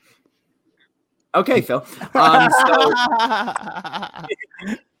 Okay, Phil.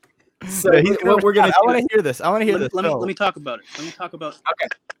 So what we're gonna. I want to hear this. Let me talk about it. Okay.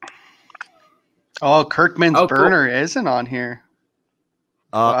 Oh, Kirkman's burner isn't on here.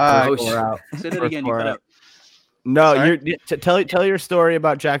 Say that again. You cut out. No, tell your story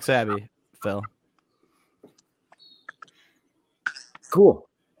about Jack's Abbey, Phil. Cool.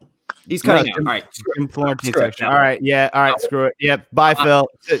 He's cutting out. All right. Florentine section. All right. Yeah. All right. Screw it. Yep. Bye, Phil.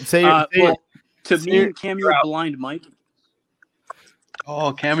 To me, Cameo Blind Mike.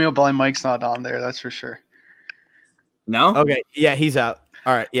 Oh, Cameo Blind Mike's not on there. That's for sure. No. Okay. Yeah, he's out.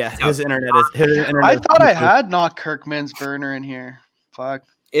 All right. Yeah, his internet is. I thought I had not Kirkman's burner in here. Fuck.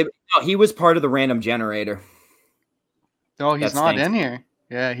 No, he was part of the random generator. No, he's not in here.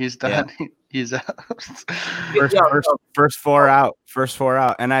 Yeah, he's done. Yeah. He's out. First four out.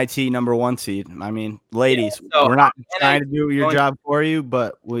 NIT number 1 seed. I mean, ladies, we're not trying to do your job for you,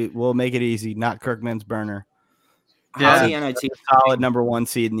 but we'll make it easy. Not Kirkman's burner. Yeah, the NIT solid number 1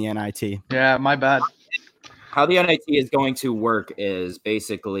 seed in the NIT. Yeah, my bad. How the NIT is going to work is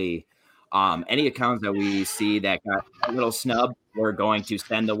basically any accounts that we see that got a little snub, we're going to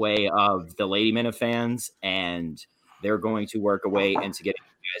send the way of the Lady Minifans, and they're going to work a way into getting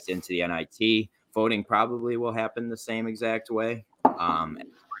you guys into the NIT. Voting probably will happen the same exact way. And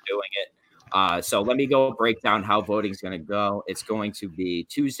we're doing it. So let me go break down how voting is going to go. It's going to be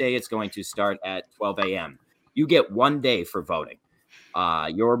Tuesday. It's going to start at 12 a.m. You get 1 day for voting.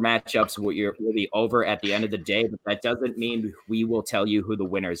 Your matchups will be over at the end of the day, but that doesn't mean we will tell you who the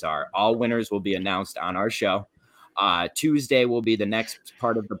winners are. All winners will be announced on our show. Tuesday will be the next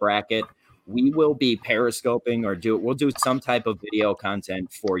part of the bracket. We will be periscoping we'll do some type of video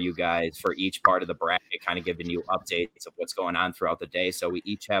content for you guys for each part of the bracket, kind of giving you updates of what's going on throughout the day. So we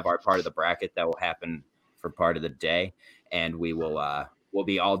each have our part of the bracket that will happen for part of the day, and we will we'll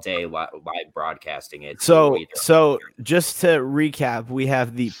be all day live broadcasting it. So just to recap, we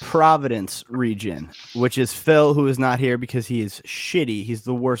have the Providence region, which is Phil, who is not here because he is shitty. He's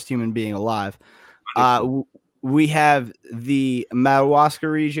the worst human being alive. We have the Madawaska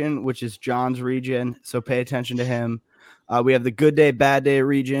region, which is John's region, so pay attention to him. We have the Good Day, Bad Day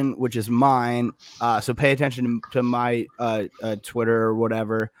region, which is mine, so pay attention to my Twitter or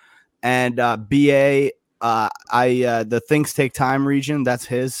whatever. And BA, the Things Take Time region, that's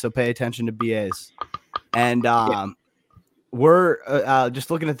his, so pay attention to BA's. And we're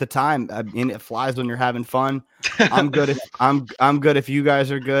just looking at the time. I mean, it flies when you're having fun. I'm good. I'm good if you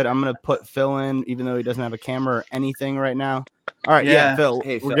guys are good. I'm gonna put Phil in, even though he doesn't have a camera or anything right now. All right, yeah, Phil.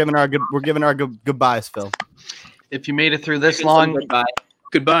 Hey, Phil. We're giving our goodbyes, Phil. If you made it through this long,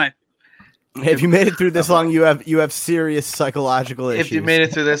 goodbye. If you made it through this long, you have serious psychological issues. If you made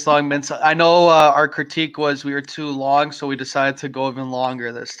it through this long, I know our critique was we were too long, so we decided to go even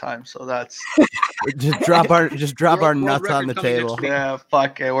longer this time. So that's just drop our nuts on the table. Yeah,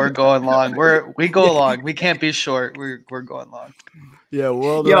 fuck it, we're going long. We go long. We can't be short. We're going long. Yeah,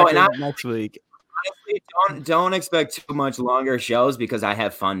 world record next week. Honestly, don't expect too much longer shows because I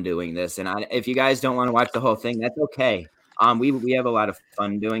have fun doing this, and if you guys don't want to watch the whole thing, that's okay. We have a lot of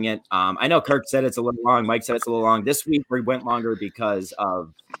fun doing it. I know Kirk said it's a little long. Mike said it's a little long. This week we went longer because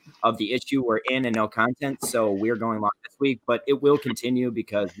of the issue we're in and no content. So we're going long this week, but it will continue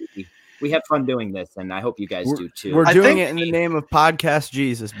because we have fun doing this, and I hope you guys do too. We're doing it in the name of Podcast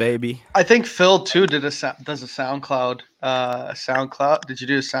Jesus, baby. I think Phil too does a SoundCloud. SoundCloud. Did you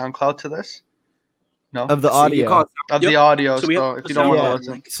do a SoundCloud to this? No, of the audio. The audio. So if you don't want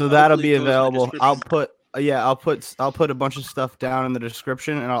to listen, so that'll be available. I'll put a bunch of stuff down in the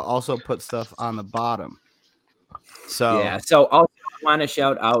description, and I'll also put stuff on the bottom. So yeah. So also want to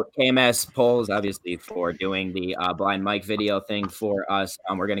shout out KMS Polls, obviously, for doing the Blind Mike video thing for us.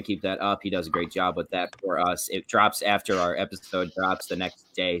 We're going to keep that up. He does a great job with that for us. It drops after our episode drops the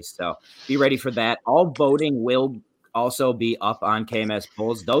next day, so be ready for that. All voting will also be up on KMS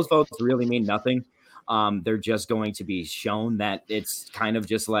Polls. Those votes really mean nothing. They're just going to be shown that it's kind of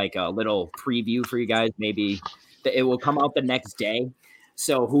just like a little preview for you guys. Maybe it will come out the next day.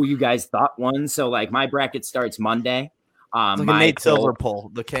 So who you guys thought won. So like my bracket starts Monday. It's like a Nate Silver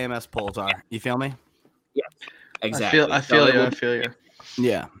poll. The KMS polls are. You feel me? Yeah, exactly. I feel you.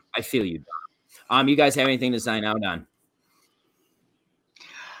 Yeah, I feel you. You guys have anything to sign out on?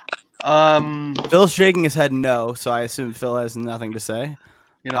 Phil's shaking his head no, so I assume Phil has nothing to say.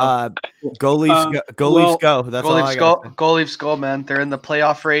 You know, go Leafs, go Leafs, go. That's all I got. Go Leafs, go, man. They're in the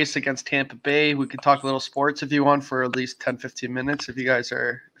playoff race against Tampa Bay. We can talk a little sports if you want for at least 10-15 minutes if you guys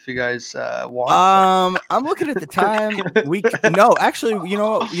want. I'm looking at the time. Actually, you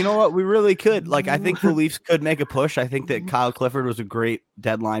know what? We really could. Like, I think the Leafs could make a push. I think that Kyle Clifford was a great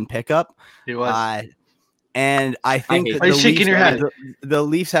deadline pickup. He was. And I think that the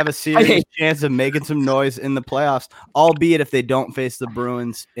Leafs have a serious chance of making some noise in the playoffs, albeit if they don't face the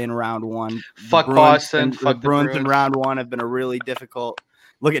Bruins in round one. Fuck Boston. The Bruins in round one have been a really difficult.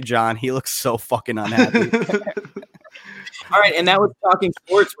 Look at John. He looks so fucking unhappy. All right, and that was talking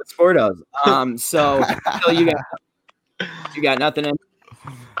sports with Sportos. So you got nothing in.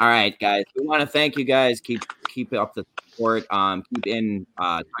 All right, guys. We want to thank you guys. Keep up the support. Keep in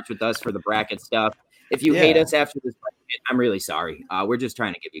touch with us for the bracket stuff. If you hate us after this, I'm really sorry. We're just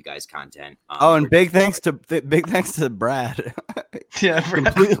trying to give you guys content. And big thanks to Brad. Yeah,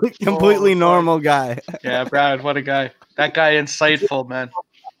 completely normal guy. Yeah, Brad, what a guy. That guy insightful, man.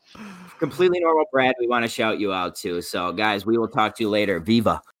 Completely normal, Brad. We want to shout you out too. So, guys, we will talk to you later.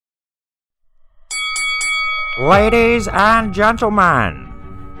 Viva. Ladies and gentlemen,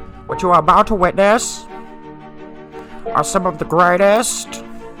 what you are about to witness are some of the greatest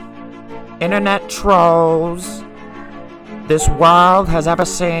internet trolls this world has ever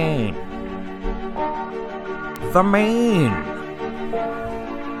seen. The mean,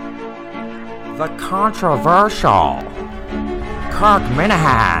 the controversial Kirk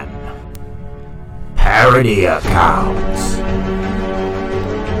Minahan parody accounts.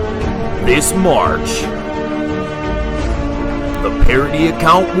 This March, the parody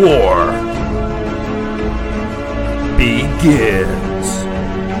account war begins.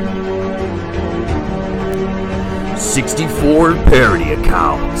 64 parody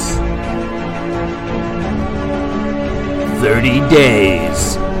accounts. 30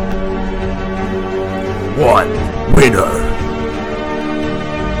 days. One winner.